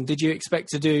that season? Did you expect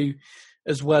to do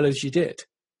as well as you did?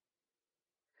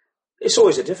 It's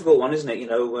always a difficult one, isn't it?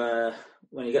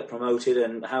 When you get promoted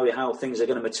and how things are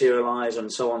going to materialise and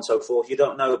so on and so forth. You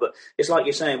don't know, but it's like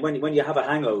you're saying, when you have a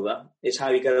hangover, it's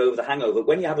how you get over the hangover.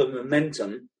 When you have a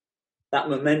momentum, that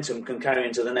momentum can carry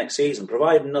into the next season,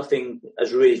 provided nothing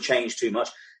has really changed too much.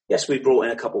 Yes, we brought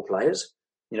in a couple of players.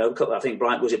 I think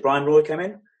Brian Roy came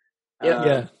in?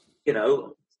 Yeah.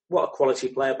 What a quality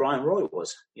player Brian Roy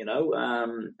was,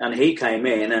 and he came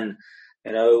in and,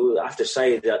 I have to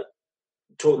say that,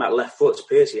 talking about left foot,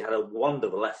 Piercy had a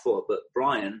wonderful left foot, but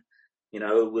Brian,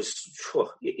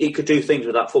 he could do things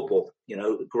with that football,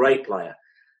 great player.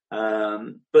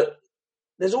 But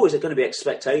there's always going to be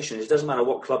expectations. It doesn't matter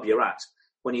what club you're at.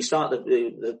 When you start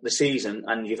the season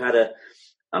and you've had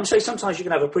I'm saying sometimes you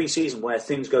can have a pre-season where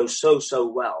things go so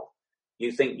well.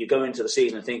 You think you go into the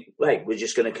season and think, hey, we're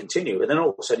just going to continue. And then all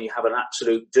of a sudden you have an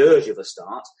absolute dirge of a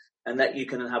start and that you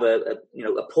can have a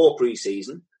poor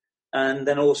pre-season. And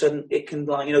then all of a sudden it can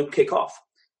kick off.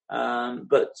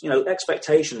 But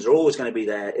expectations are always going to be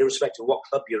there, irrespective of what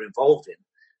club you're involved in,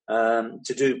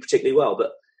 to do particularly well.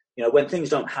 But when things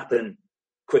don't happen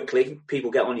quickly,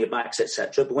 people get on your backs,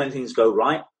 etc. But when things go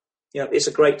right, it's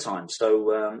a great time.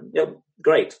 So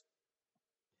great.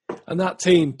 And that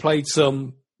team played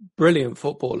some brilliant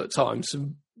football at times.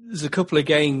 There's a couple of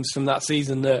games from that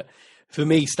season that, for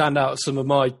me, stand out as some of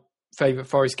my favourite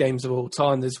Forest games of all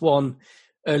time. There's one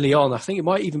early on. I think it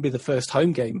might even be the first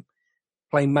home game,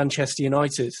 playing Manchester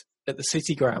United at the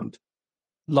City Ground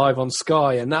live on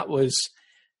Sky. And that was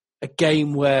a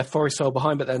game where Forest fell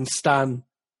behind, but then Stan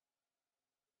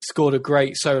scored a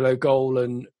great solo goal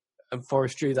and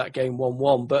Forest drew that game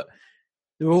 1-1. But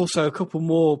there were also a couple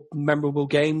more memorable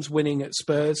games, winning at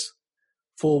Spurs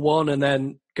 4-1 and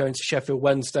then going to Sheffield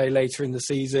Wednesday later in the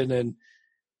season and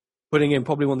putting in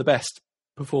probably one of the best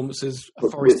performances.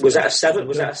 Was that a 7?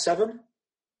 Was that a 7?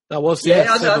 That was,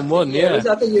 7-1,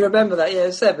 yeah. I think you remember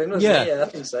that, 7, wasn't it? Yeah, I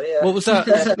think so, yeah. What was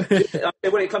that?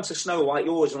 When it comes to Snow White,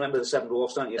 you always remember the 7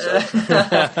 Dwarfs, don't you? So.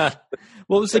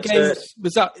 What was the game?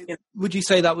 Was that? Would you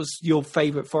say that was your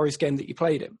favourite Forest game that you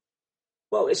played in?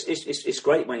 Well, it's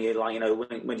great when you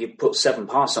when you put 7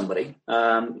 past somebody.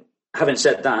 Having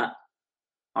said that,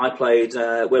 I played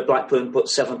where Blackburn put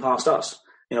 7 past us.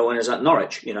 When I was at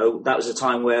Norwich, that was a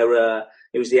time where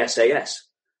it was the SAS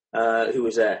who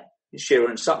was there, Shearer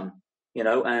and Sutton,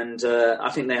 and I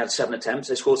think they had 7 attempts.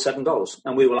 They scored 7 goals,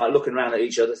 and we were like looking around at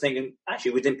each other, thinking,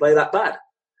 actually, we didn't play that bad.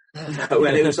 And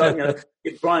it was like,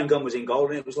 if Brian Gunn was in goal,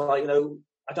 and it was like,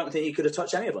 I don't think he could have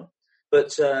touched any of them.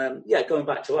 But going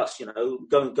back to us,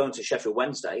 going to Sheffield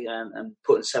Wednesday and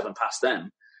putting 7 past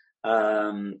them,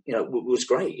 was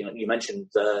great. You mentioned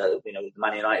the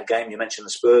Man United game, you mentioned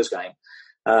the Spurs game,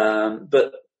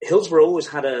 but Hillsborough always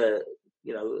had a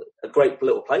great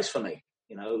little place for me.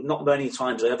 Not many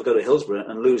times I ever go to Hillsborough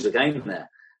and lose a game there.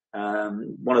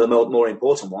 One of the more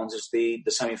important ones is the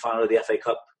semi-final of the FA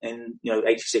Cup in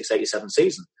 86-87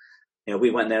 season.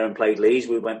 We went there and played Leeds.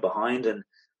 We went behind and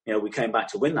we came back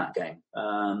to win that game.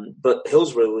 But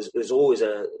Hillsborough was always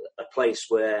a place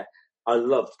where I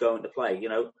loved going to play.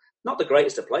 Not the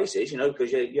greatest of places,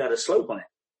 because you had a slope on it.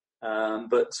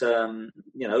 But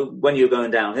when you were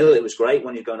going downhill, it was great.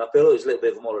 When you're going uphill, it was a little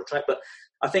bit of a more track. But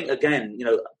I think, again,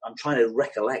 I'm trying to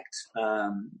recollect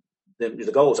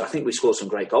the goals. I think we scored some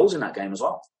great goals in that game as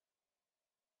well.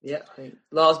 Yeah, I think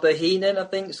Lars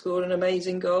Bohinen, scored an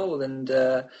amazing goal. And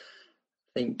I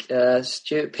think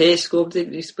Stuart Pearce scored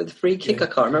with the free kick. Yeah. I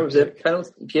can't remember. Was it a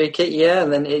penalty kick? Yeah,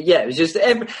 and then it was just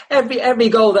every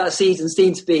goal that season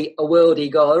seemed to be a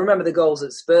worldy goal. I remember the goals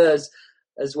at Spurs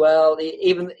as well.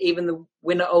 Even the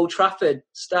win at Old Trafford,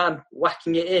 Stan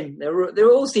whacking it in. They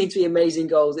all seemed to be amazing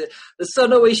goals. The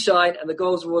sun always shined, and the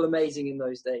goals were all amazing in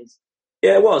those days.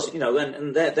 Yeah, it was.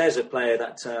 And there's a player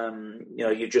that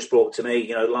you just brought to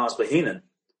me. Lars Bohinen.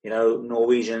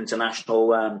 Norwegian international,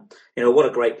 what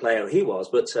a great player he was.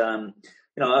 But, I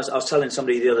was telling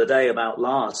somebody the other day about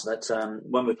Lars that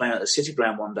when we were playing at the City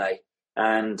Ground one day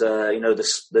and,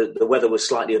 the weather was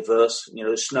slightly adverse,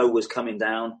 snow was coming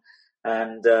down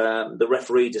and the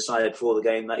referee decided before the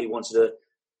game that he wanted to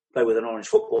play with an orange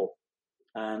football.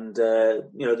 And,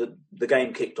 the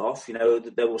game kicked off,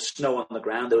 there was snow on the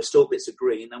ground, there were still bits of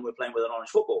green and we're playing with an orange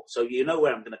football. So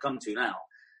where I'm going to come to now.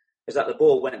 Is that the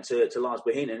ball went to Lars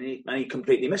Bohinen and he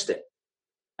completely missed it.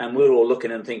 And we were all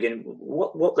looking and thinking,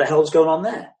 what the hell's going on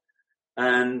there?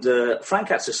 And Frank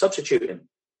had to substitute him.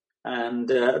 And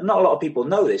not a lot of people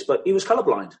know this, but he was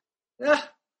colourblind. Yeah.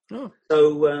 Oh.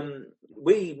 So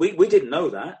we didn't know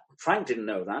that. Frank didn't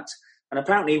know that. And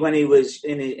apparently when he was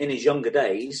in his younger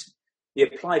days, he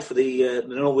applied for the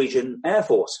Norwegian Air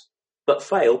Force, but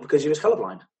failed because he was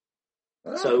colourblind.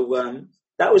 Oh. So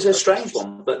that was a strange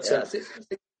one. But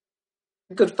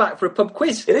good fact for a pub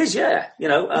quiz. It is, yeah.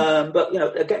 But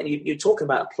again, you're talking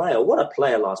about a player. What a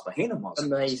player Lars Bohinen was!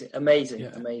 Amazing.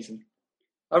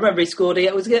 I remember he scored. I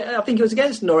think it was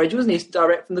against Norwich, wasn't he?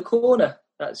 Direct from the corner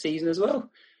that season as well.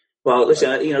 Well, listen,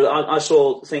 I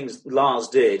saw things Lars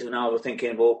did, and I was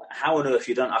thinking, well, how on earth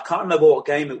you done? I can't remember what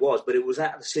game it was, but it was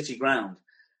at the City Ground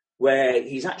where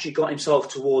he's actually got himself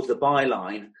towards the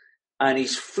byline, and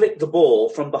he's flicked the ball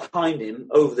from behind him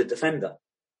over the defender.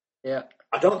 Yeah.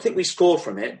 I don't think we scored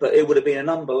from it, but it would have been an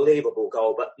unbelievable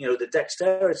goal. But, the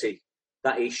dexterity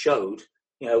that he showed,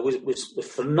 was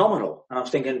phenomenal. And I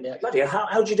was thinking, bloody hell,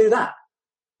 how'd you do that?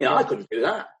 I couldn't do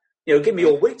that. Give me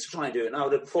all week to try and do it, and I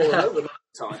would have fallen over the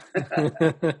time.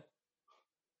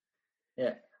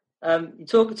 Yeah.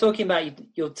 Talking about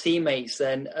your teammates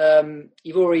then,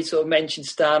 you've already sort of mentioned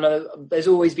Stan. There's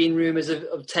always been rumours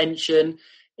of tension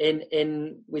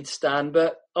in with Stan,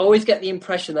 but I always get the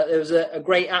impression that there was a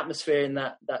great atmosphere in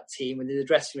that team within the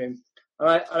dressing room.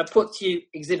 And I put to you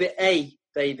Exhibit A,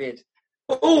 David.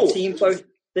 Oh.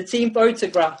 The team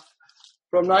photograph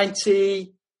from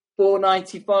 94-95.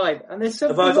 And there's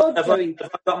something have I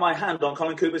got my hand on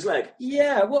Colin Cooper's leg?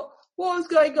 Yeah, what was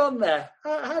going on there?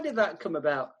 How did that come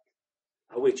about?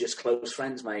 Oh, we're just close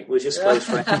friends, mate. We're just close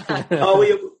friends.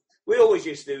 we always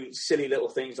used to do silly little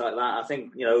things like that. I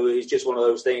think, it's just one of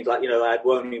those things like, I had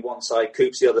Woney one side,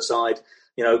 Coops the other side,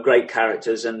 great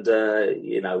characters. And,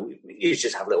 you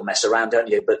just have a little mess around, don't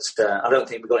you? But I don't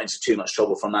think we got into too much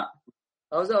trouble from that.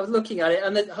 I was looking at it,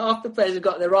 and then half the players have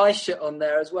got their eyes shut on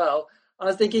there as well. I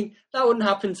was thinking that wouldn't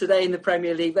happen today in the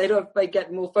Premier League. They'd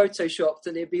get more photoshopped,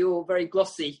 and it'd be all very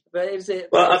glossy. But I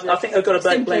think I've got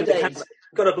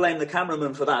to blame the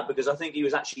cameraman for that, because I think he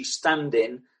was actually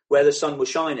standing where the sun was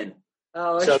shining.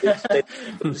 Oh, okay. So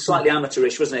it's slightly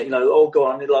amateurish, wasn't it? Go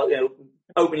on,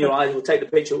 open your eyes, we'll take the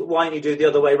picture. Why don't you do it the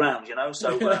other way round?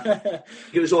 So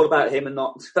it was all about him and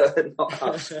not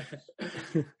us.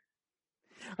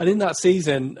 And in that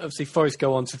season, obviously, Forest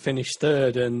go on to finish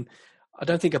third, and I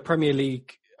don't think a Premier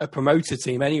League, a promoted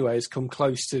team anyway, has come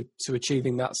close to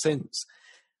achieving that since.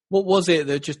 What was it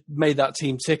that just made that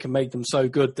team tick and made them so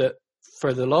good that,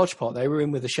 for the large part, they were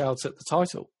in with a shout at the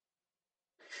title?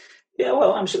 Yeah,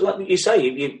 well, like you say,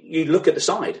 you look at the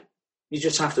side. You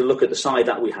just have to look at the side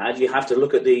that we had. You have to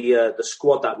look at the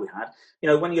squad that we had.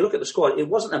 When you look at the squad, it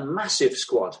wasn't a massive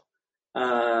squad.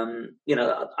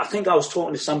 I think I was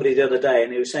talking to somebody the other day,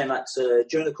 and he was saying that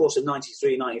during the course of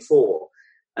 93, 94,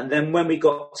 and then when we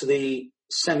got to the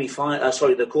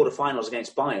the quarterfinals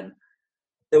against Bayern,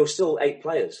 there were still 8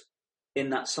 players in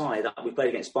that side that we played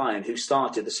against Bayern who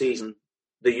started the season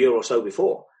the year or so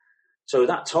before. So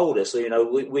that told us,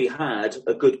 we had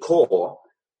a good core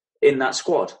in that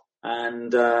squad,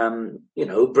 and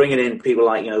bringing in people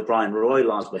like Brian Roy,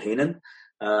 Lars Bohinen.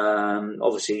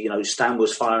 Obviously, Stan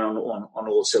was firing on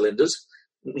all cylinders,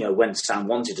 when Stan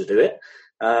wanted to do it.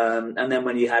 And then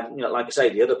when you had, like I say,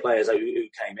 the other players who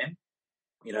came in,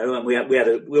 and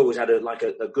we always had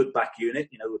a good back unit,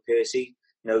 with Piercy,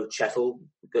 Chettle,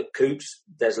 Coops,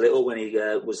 Des Little when he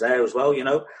was there as well,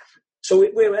 So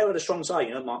we were at a strong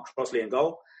side, Mark Crossley in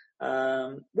goal.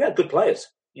 We had good players.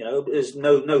 There's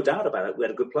no doubt about it. We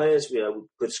had good players. We had a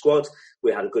good squad.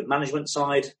 We had a good management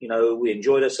side. We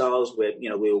enjoyed ourselves. We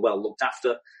were well looked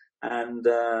after, and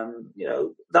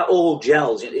that all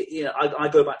gels. I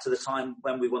go back to the time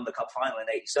when we won the cup final in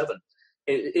 '87.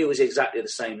 It was exactly the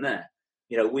same there.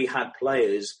 We had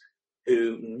players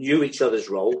who knew each other's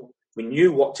role. We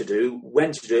knew what to do,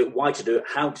 when to do it, why to do it,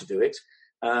 how to do it.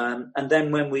 And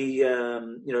then when we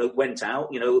went out,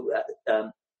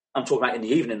 I'm talking about in the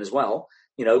evening as well.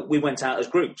 We went out as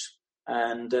groups,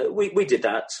 and we did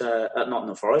that at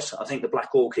Nottingham Forest. I think the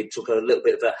Black Orchid took a little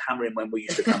bit of a hammering when we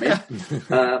used to come in,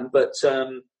 but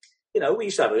we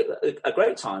used to have a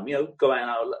great time. Go out in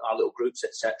our little groups,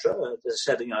 etc. As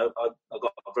I said, I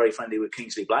got very friendly with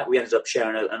Kingsley Black. We ended up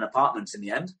sharing an apartment in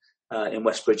the end in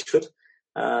West Bridgeford,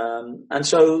 and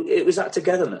so it was that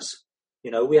togetherness.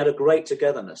 We had a great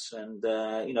togetherness, and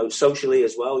socially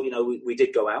as well. We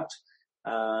did go out.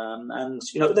 And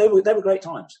they were great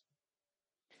times.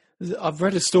 I've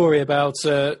read a story about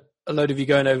a load of you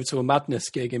going over to a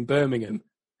Madness gig in Birmingham.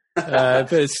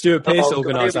 But Stuart Pearce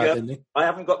organised that, didn't he? I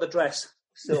haven't got the dress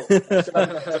still.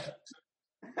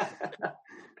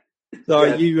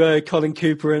 Sorry, you, Colin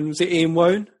Cooper, and was it Ian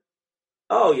Wone?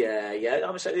 Oh yeah. I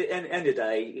was at the end of the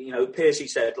day, Piercy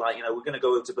said we're going to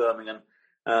go over to Birmingham.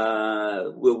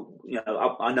 We'll,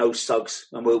 I know Suggs,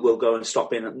 and we'll go and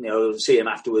stop in, see him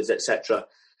afterwards, etc.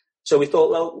 So we thought,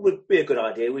 well, it would be a good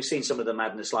idea. We've seen some of the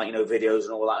Madness, videos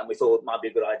and all that, and we thought it might be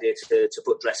a good idea to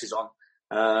put dresses on.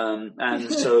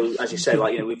 And so, as you say,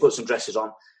 we put some dresses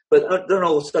on. But then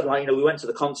all of a sudden, we went to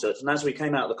the concert, and as we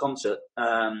came out of the concert,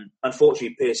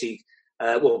 unfortunately, Piercy,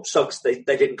 Suggs, they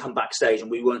didn't come backstage,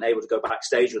 and we weren't able to go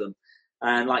backstage with them.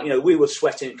 And we were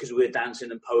sweating because we were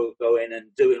dancing and pogoing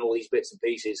and doing all these bits and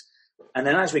pieces. And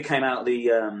then as we came out of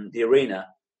the arena,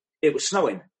 it was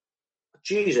snowing.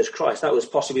 Jesus Christ, that was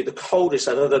possibly the coldest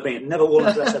I've ever been. Never worn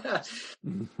a dress.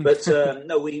 But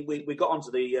no, we got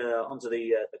onto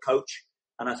the coach,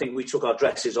 and I think we took our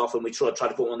dresses off and we tried to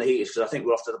put them on the heaters, because I think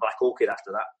we're off to the Black Orchid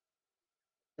after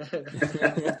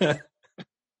that.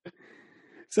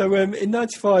 So in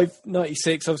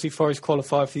 95-96, obviously Forest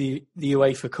qualified for the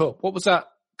UEFA Cup. What was that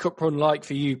cup run like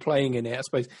for you playing in it? I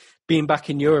suppose being back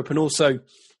in Europe and also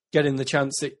getting the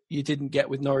chance that you didn't get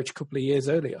with Norwich a couple of years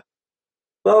earlier.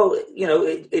 Well,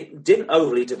 it didn't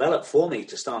overly develop for me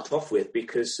to start off with,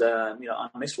 because I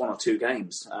missed 1 or 2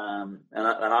 games, and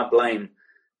I blame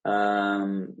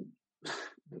the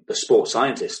sports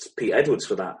scientist Pete Edwards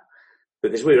for that,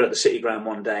 because we were at the City Ground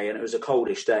one day and it was a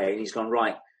coldish day, and he's gone,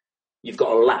 right, you've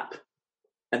got a lap,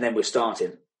 and then we're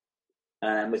starting.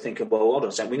 And we're thinking, well, hold on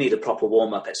a second, we need a proper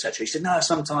warm-up, etc. He said, no,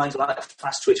 sometimes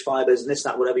fast twitch fibres and this,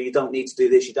 that, whatever, you don't need to do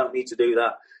this, you don't need to do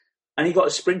that. And he got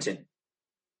us sprinting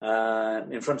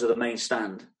in front of the main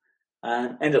stand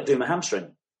and ended up doing my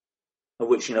hamstring. of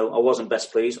which, I wasn't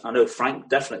best pleased. I know Frank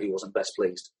definitely wasn't best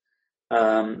pleased.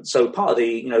 So part of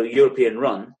the, European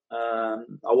run, I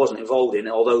wasn't involved in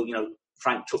it, although,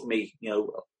 Frank took me,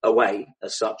 away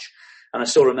as such. And I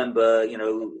still remember,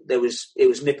 it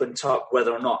was nip and tuck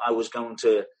whether or not I was going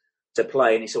to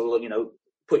play. And he said, well,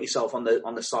 put yourself on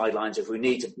the sidelines. If we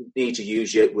need to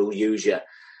use you, we'll use you.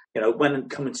 When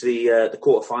coming to the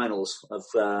quarterfinals of,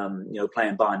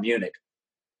 playing Bayern Munich,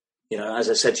 as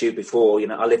I said to you before,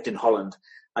 I lived in Holland.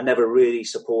 I never really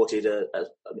supported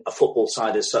a football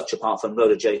side as such, apart from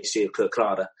Roda JC of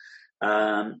Kerkrade.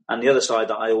 And the other side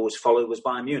that I always followed was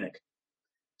Bayern Munich.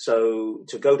 So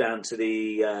to go down to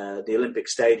the Olympic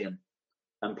Stadium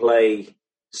and play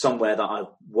somewhere that I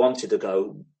wanted to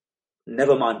go,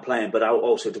 never mind playing, but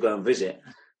also to go and visit,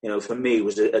 for me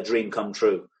was a dream come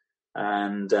true.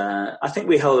 And I think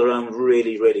we held our own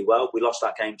really, really well. We lost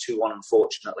that game 2-1,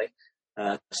 unfortunately.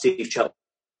 Steve Chappell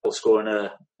scoring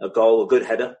a goal, a good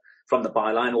header from the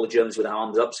byline. All the Germans with their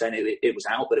arms up saying it was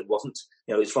out, but it wasn't.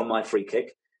 It was from my free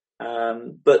kick.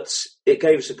 But it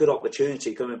gave us a good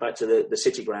opportunity coming back to the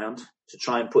City ground to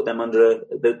try and put them under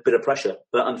a bit of pressure.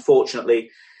 But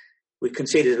unfortunately, we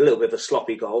conceded a little bit of a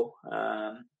sloppy goal.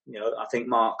 I think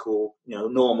Mark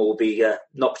Norm will be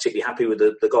not particularly happy with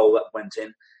the goal that went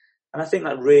in. And I think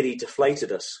that really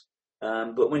deflated us.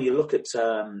 But when you look at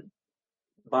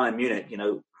Bayern Munich,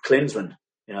 Klinsmann,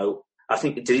 I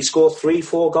think, did he score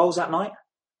 3-4 goals that night?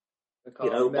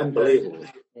 Unbelievable.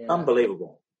 Yeah.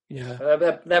 Unbelievable. Yeah.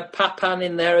 They're Papan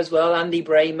in there as well, Andy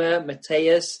Bremer,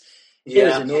 Mateus.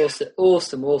 Yeah. It was an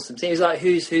awesome team. It was like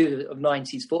who's who of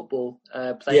 90s football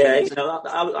playing. Yeah,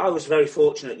 I was very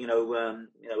fortunate,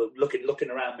 looking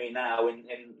around me now in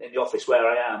the office where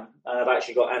I am, and I've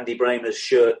actually got Andy Bremer's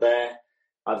shirt there.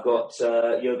 I've got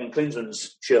Jurgen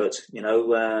Klinsmann's shirt,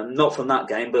 not from that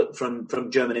game, but from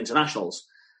German internationals.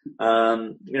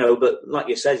 But like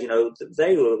you said,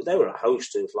 they were a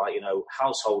host of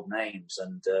household names,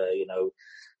 and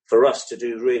for us to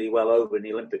do really well over in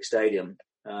the Olympic Stadium.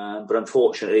 But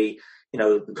unfortunately,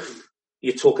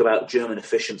 you talk about German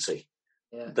efficiency.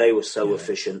 Yeah. They were so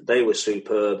efficient. They were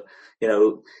superb.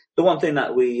 The one thing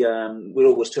that we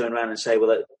always turn around and say, well,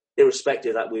 that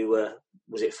irrespective that we were,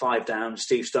 was it 5 down,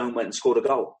 Steve Stone went and scored a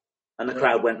goal, and the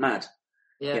crowd went mad.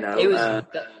 Yeah, that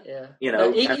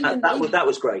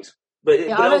was great. But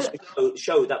it also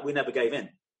showed that we never gave in.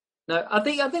 No, I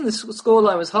think the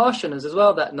scoreline was harsh on us as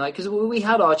well that night, because we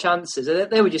had our chances and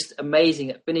they were just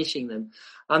amazing at finishing them.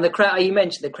 And the crowd, you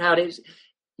mentioned the crowd,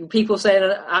 people saying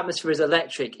the atmosphere is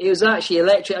electric. It was actually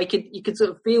electric. You could sort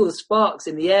of feel the sparks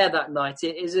in the air that night.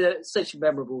 It is such a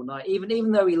memorable night,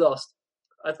 even though we lost.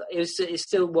 It's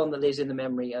still one that lives in the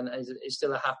memory, and it's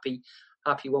still a happy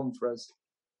one for us.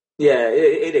 Yeah,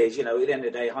 it is. At the end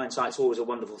of the day, hindsight's always a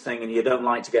wonderful thing, and you don't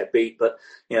like to get beat. But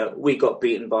we got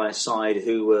beaten by a side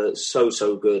who were so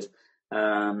good.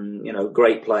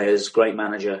 Great players, great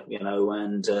manager.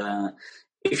 And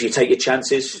if you take your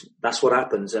chances, that's what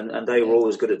happens. And they were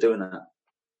always good at doing that.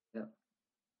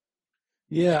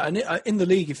 Yeah, and in the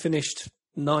league, you finished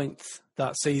 9th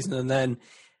that season, and then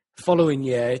following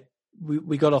year,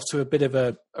 we got off to a bit of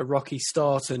a rocky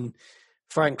start, and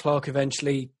Frank Clark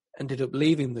eventually ended up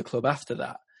leaving the club after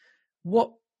that.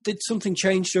 What did something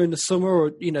change during the summer, or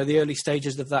the early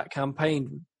stages of that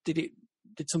campaign? Did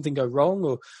something go wrong,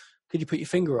 or could you put your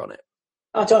finger on it?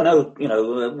 I don't know.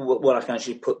 What I can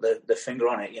actually put the finger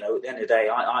on it. At the end of the day,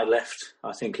 I left.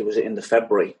 I think it was in the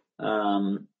February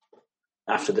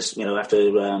after this. I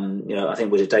think it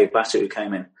was Dave Bassett who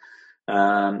came in.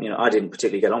 I didn't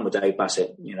particularly get on with Dave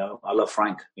Bassett. I love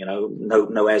Frank.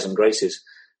 No airs and graces.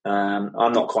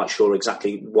 I'm not quite sure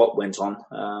exactly what went on,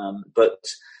 but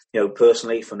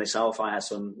personally for myself, I had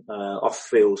some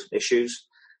off-field issues,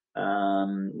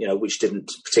 which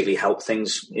didn't particularly help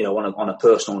things, on a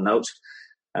personal note,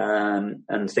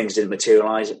 and things didn't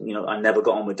materialise. I never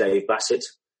got on with Dave Bassett.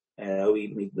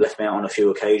 He left me out on a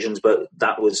few occasions, but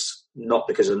that was not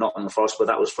because of Nottingham Forest, but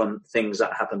that was from things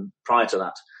that happened prior to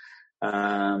that.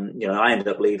 I ended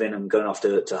up leaving and going off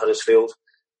to Huddersfield.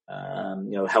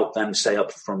 Help them stay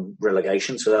up from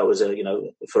relegation. So that was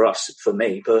for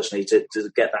me personally, to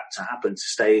get that to happen, to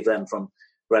save them from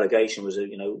relegation was a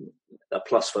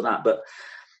plus for that. But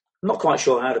I'm not quite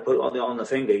sure how to put it on the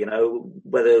finger,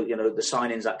 whether, the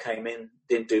signings that came in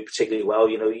didn't do particularly well.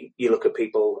 You look at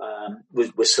people,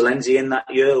 was Salenzi in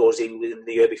that year, or was he in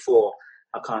the year before?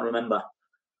 I can't remember.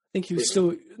 I think he was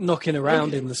still knocking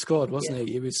around in the squad, wasn't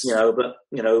he? He was, but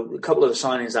a couple of the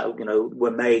signings that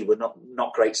were made were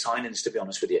not great signings, to be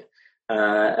honest with you.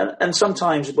 And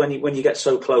sometimes when you get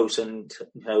so close and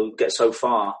get so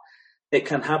far, it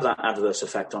can have that adverse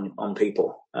effect on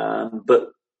people.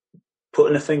 But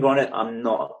putting a finger on it, I'm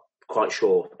not quite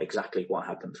sure exactly what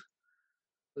happened.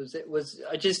 Was it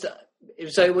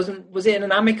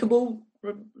an amicable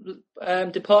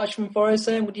departure from Forest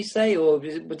then, would you say, or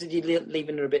did you leave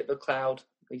in a bit of a cloud?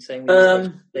 Are you saying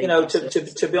to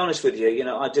be honest with you,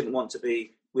 I didn't want to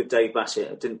be with Dave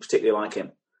Bassett. I didn't particularly like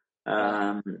him.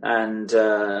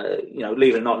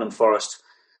 Leaving Nottingham Forest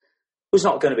was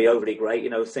not going to be overly great.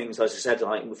 Things, as I said,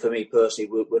 like for me personally,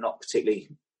 were not particularly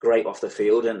great off the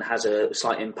field, and has a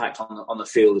slight impact on the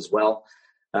field as well.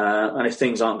 And if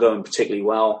things aren't going particularly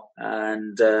well,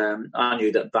 and I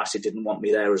knew that Bassett didn't want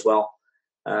me there as well.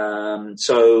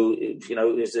 So it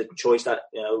was a choice that,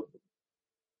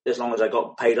 as long as I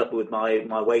got paid up with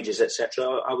my wages, etc.,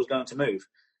 I was going to move.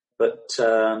 But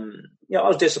I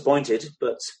was disappointed.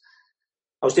 But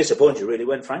I was disappointed really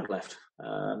when Frank left.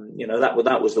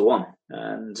 That was the one.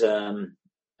 And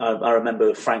I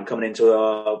remember Frank coming into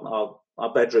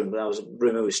our bedroom when I was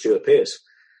rooming with Stuart Pearce.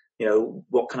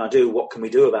 What can I do? What can we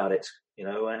do about it?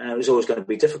 And it was always going to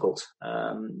be difficult.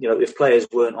 If players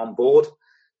weren't on board,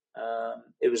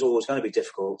 it was always going to be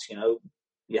difficult.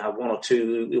 You have one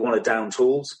or down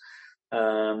tools.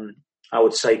 I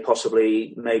would say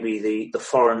possibly maybe the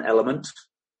foreign element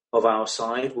of our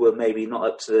side were maybe not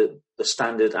up to the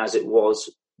standard as it was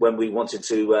when we wanted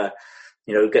to,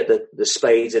 get the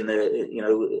spades and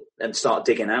and start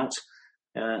digging out.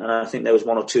 And I think there was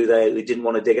one or two there who didn't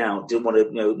want to dig out, didn't want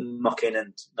to, muck in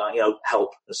and,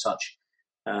 help as such.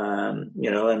 And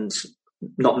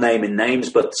not naming names,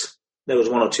 but there was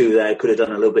one or two there who could have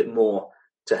done a little bit more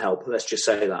to help. Let's just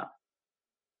say that.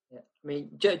 Yeah. I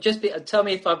mean, tell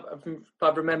me if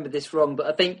I've remembered this wrong, but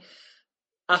I think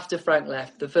after Frank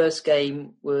left, the first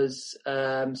game was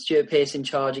Stuart Pearce in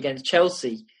charge against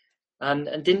Chelsea.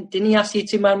 And didn't he ask you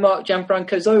to man-mark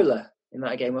Gianfranco Zola in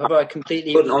that game? Or have I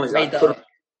completely made that up?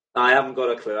 I haven't got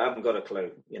a clue.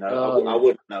 I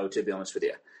wouldn't know, to be honest with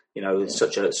you. It's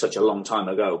such a long time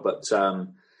ago. But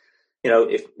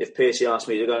if Pearcey asked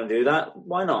me to go and do that,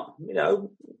 why not?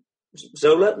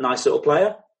 Zola, nice little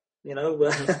player. But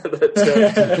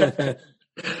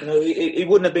he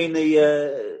wouldn't have been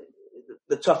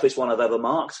the toughest one I've ever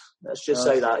marked. Let's just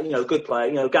say that. Good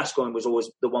player. Gascoigne was always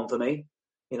the one for me.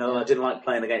 I didn't like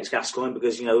playing against Gascoigne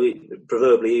because,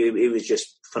 proverbially he was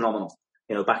just phenomenal,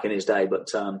 back in his day. But,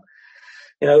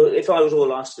 if I was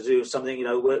all asked to do something,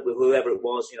 with whoever it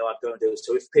was, I'd go and do it.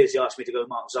 So if Pearcey asked me to go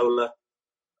mark Zola,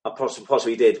 I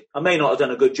possibly did. I may not have done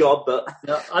a good job, but...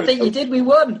 No, I think you did. We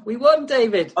won,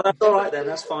 David. Oh, that's all right then.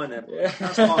 That's fine then. Yeah.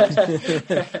 That's fine.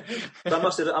 So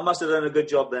I must have done a good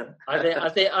job then. I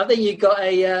think you got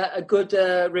a good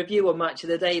review on Match of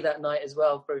the Day that night as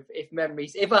well.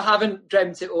 If I haven't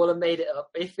dreamt it all and made it up,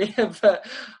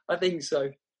 I think so.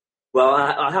 Well,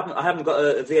 I haven't got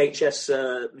a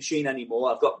VHS machine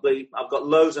anymore. I've got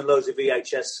loads and loads of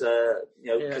VHS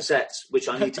cassettes which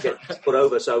I need to get put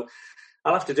over. So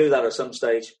I'll have to do that at some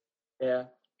stage. Yeah.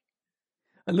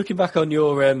 And looking back on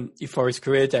your Forest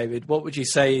career, David, what would you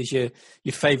say is your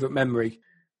favourite memory?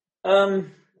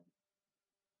 Being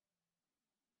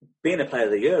a Player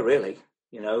of the Year, really.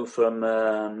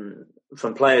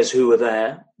 From players who were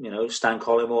there. Stan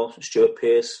Collymore, Stuart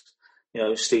Pearce,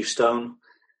 Steve Stone,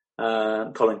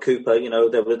 Colin Cooper.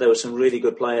 There were some really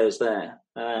good players there,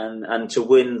 and to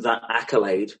win that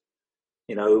accolade,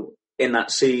 in that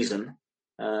season.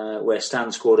 Where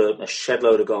Stan scored a shed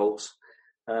load of goals.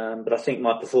 But I think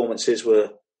my performances were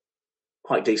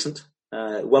quite decent,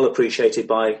 well appreciated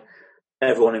by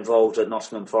everyone involved at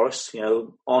Nottingham Forest,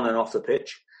 on and off the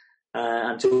pitch.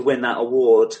 And to win that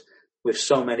award with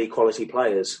so many quality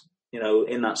players,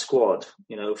 in that squad,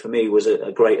 for me was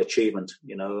a great achievement,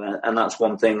 and that's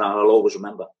one thing that I'll always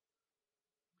remember.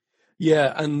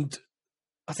 Yeah, and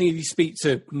I think if you speak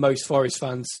to most Forest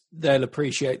fans, they'll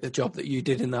appreciate the job that you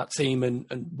did in that team, and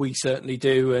we certainly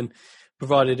do, and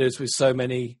provided us with so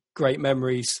many great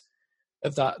memories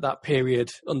of that period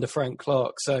under Frank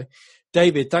Clark. So,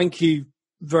 David, thank you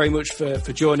very much for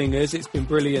joining us. It's been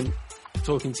brilliant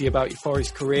talking to you about your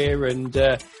Forest career, and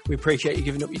we appreciate you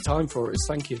giving up your time for us.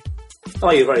 Thank you.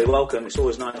 Oh, you're very welcome. It's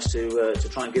always nice to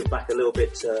try and give back a little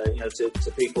bit,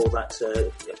 to people that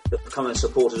have come and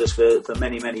supported us for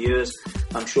many, many years.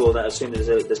 I'm sure that as soon as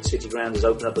the City Ground is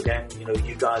open up again,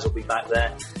 you guys will be back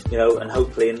there, and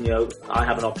hopefully, I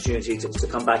have an opportunity to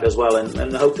come back as well,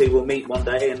 and hopefully we'll meet one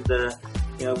day, and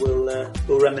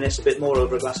we'll reminisce a bit more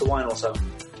over a glass of wine or so.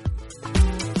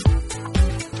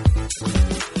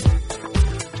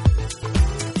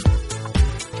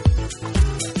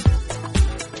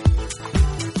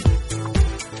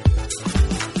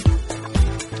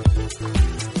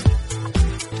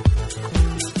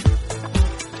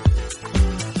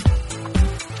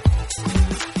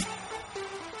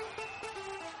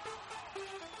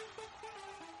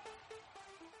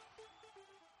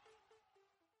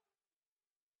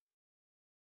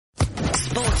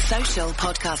 Sports Social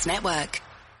Podcast Network.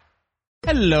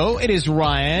 Hello, it is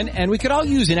Ryan, and we could all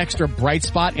use an extra bright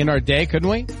spot in our day, couldn't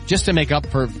we? Just to make up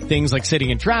for things like sitting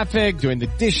in traffic, doing the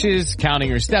dishes, counting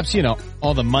your steps, you know,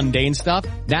 all the mundane stuff.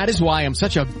 That is why I'm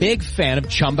such a big fan of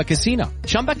Chumba Casino.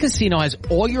 Chumba Casino has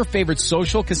all your favorite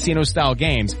social casino-style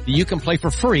games that you can play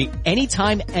for free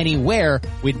anytime, anywhere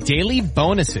with daily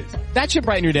bonuses. That should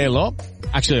brighten your day a little.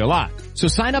 Actually, a lot. So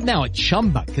sign up now at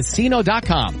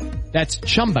ChumbaCasino.com. That's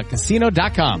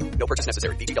ChumbaCasino.com. No purchase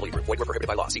necessary. VGW Group. Void where prohibited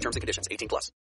by law. See terms and conditions. 18+.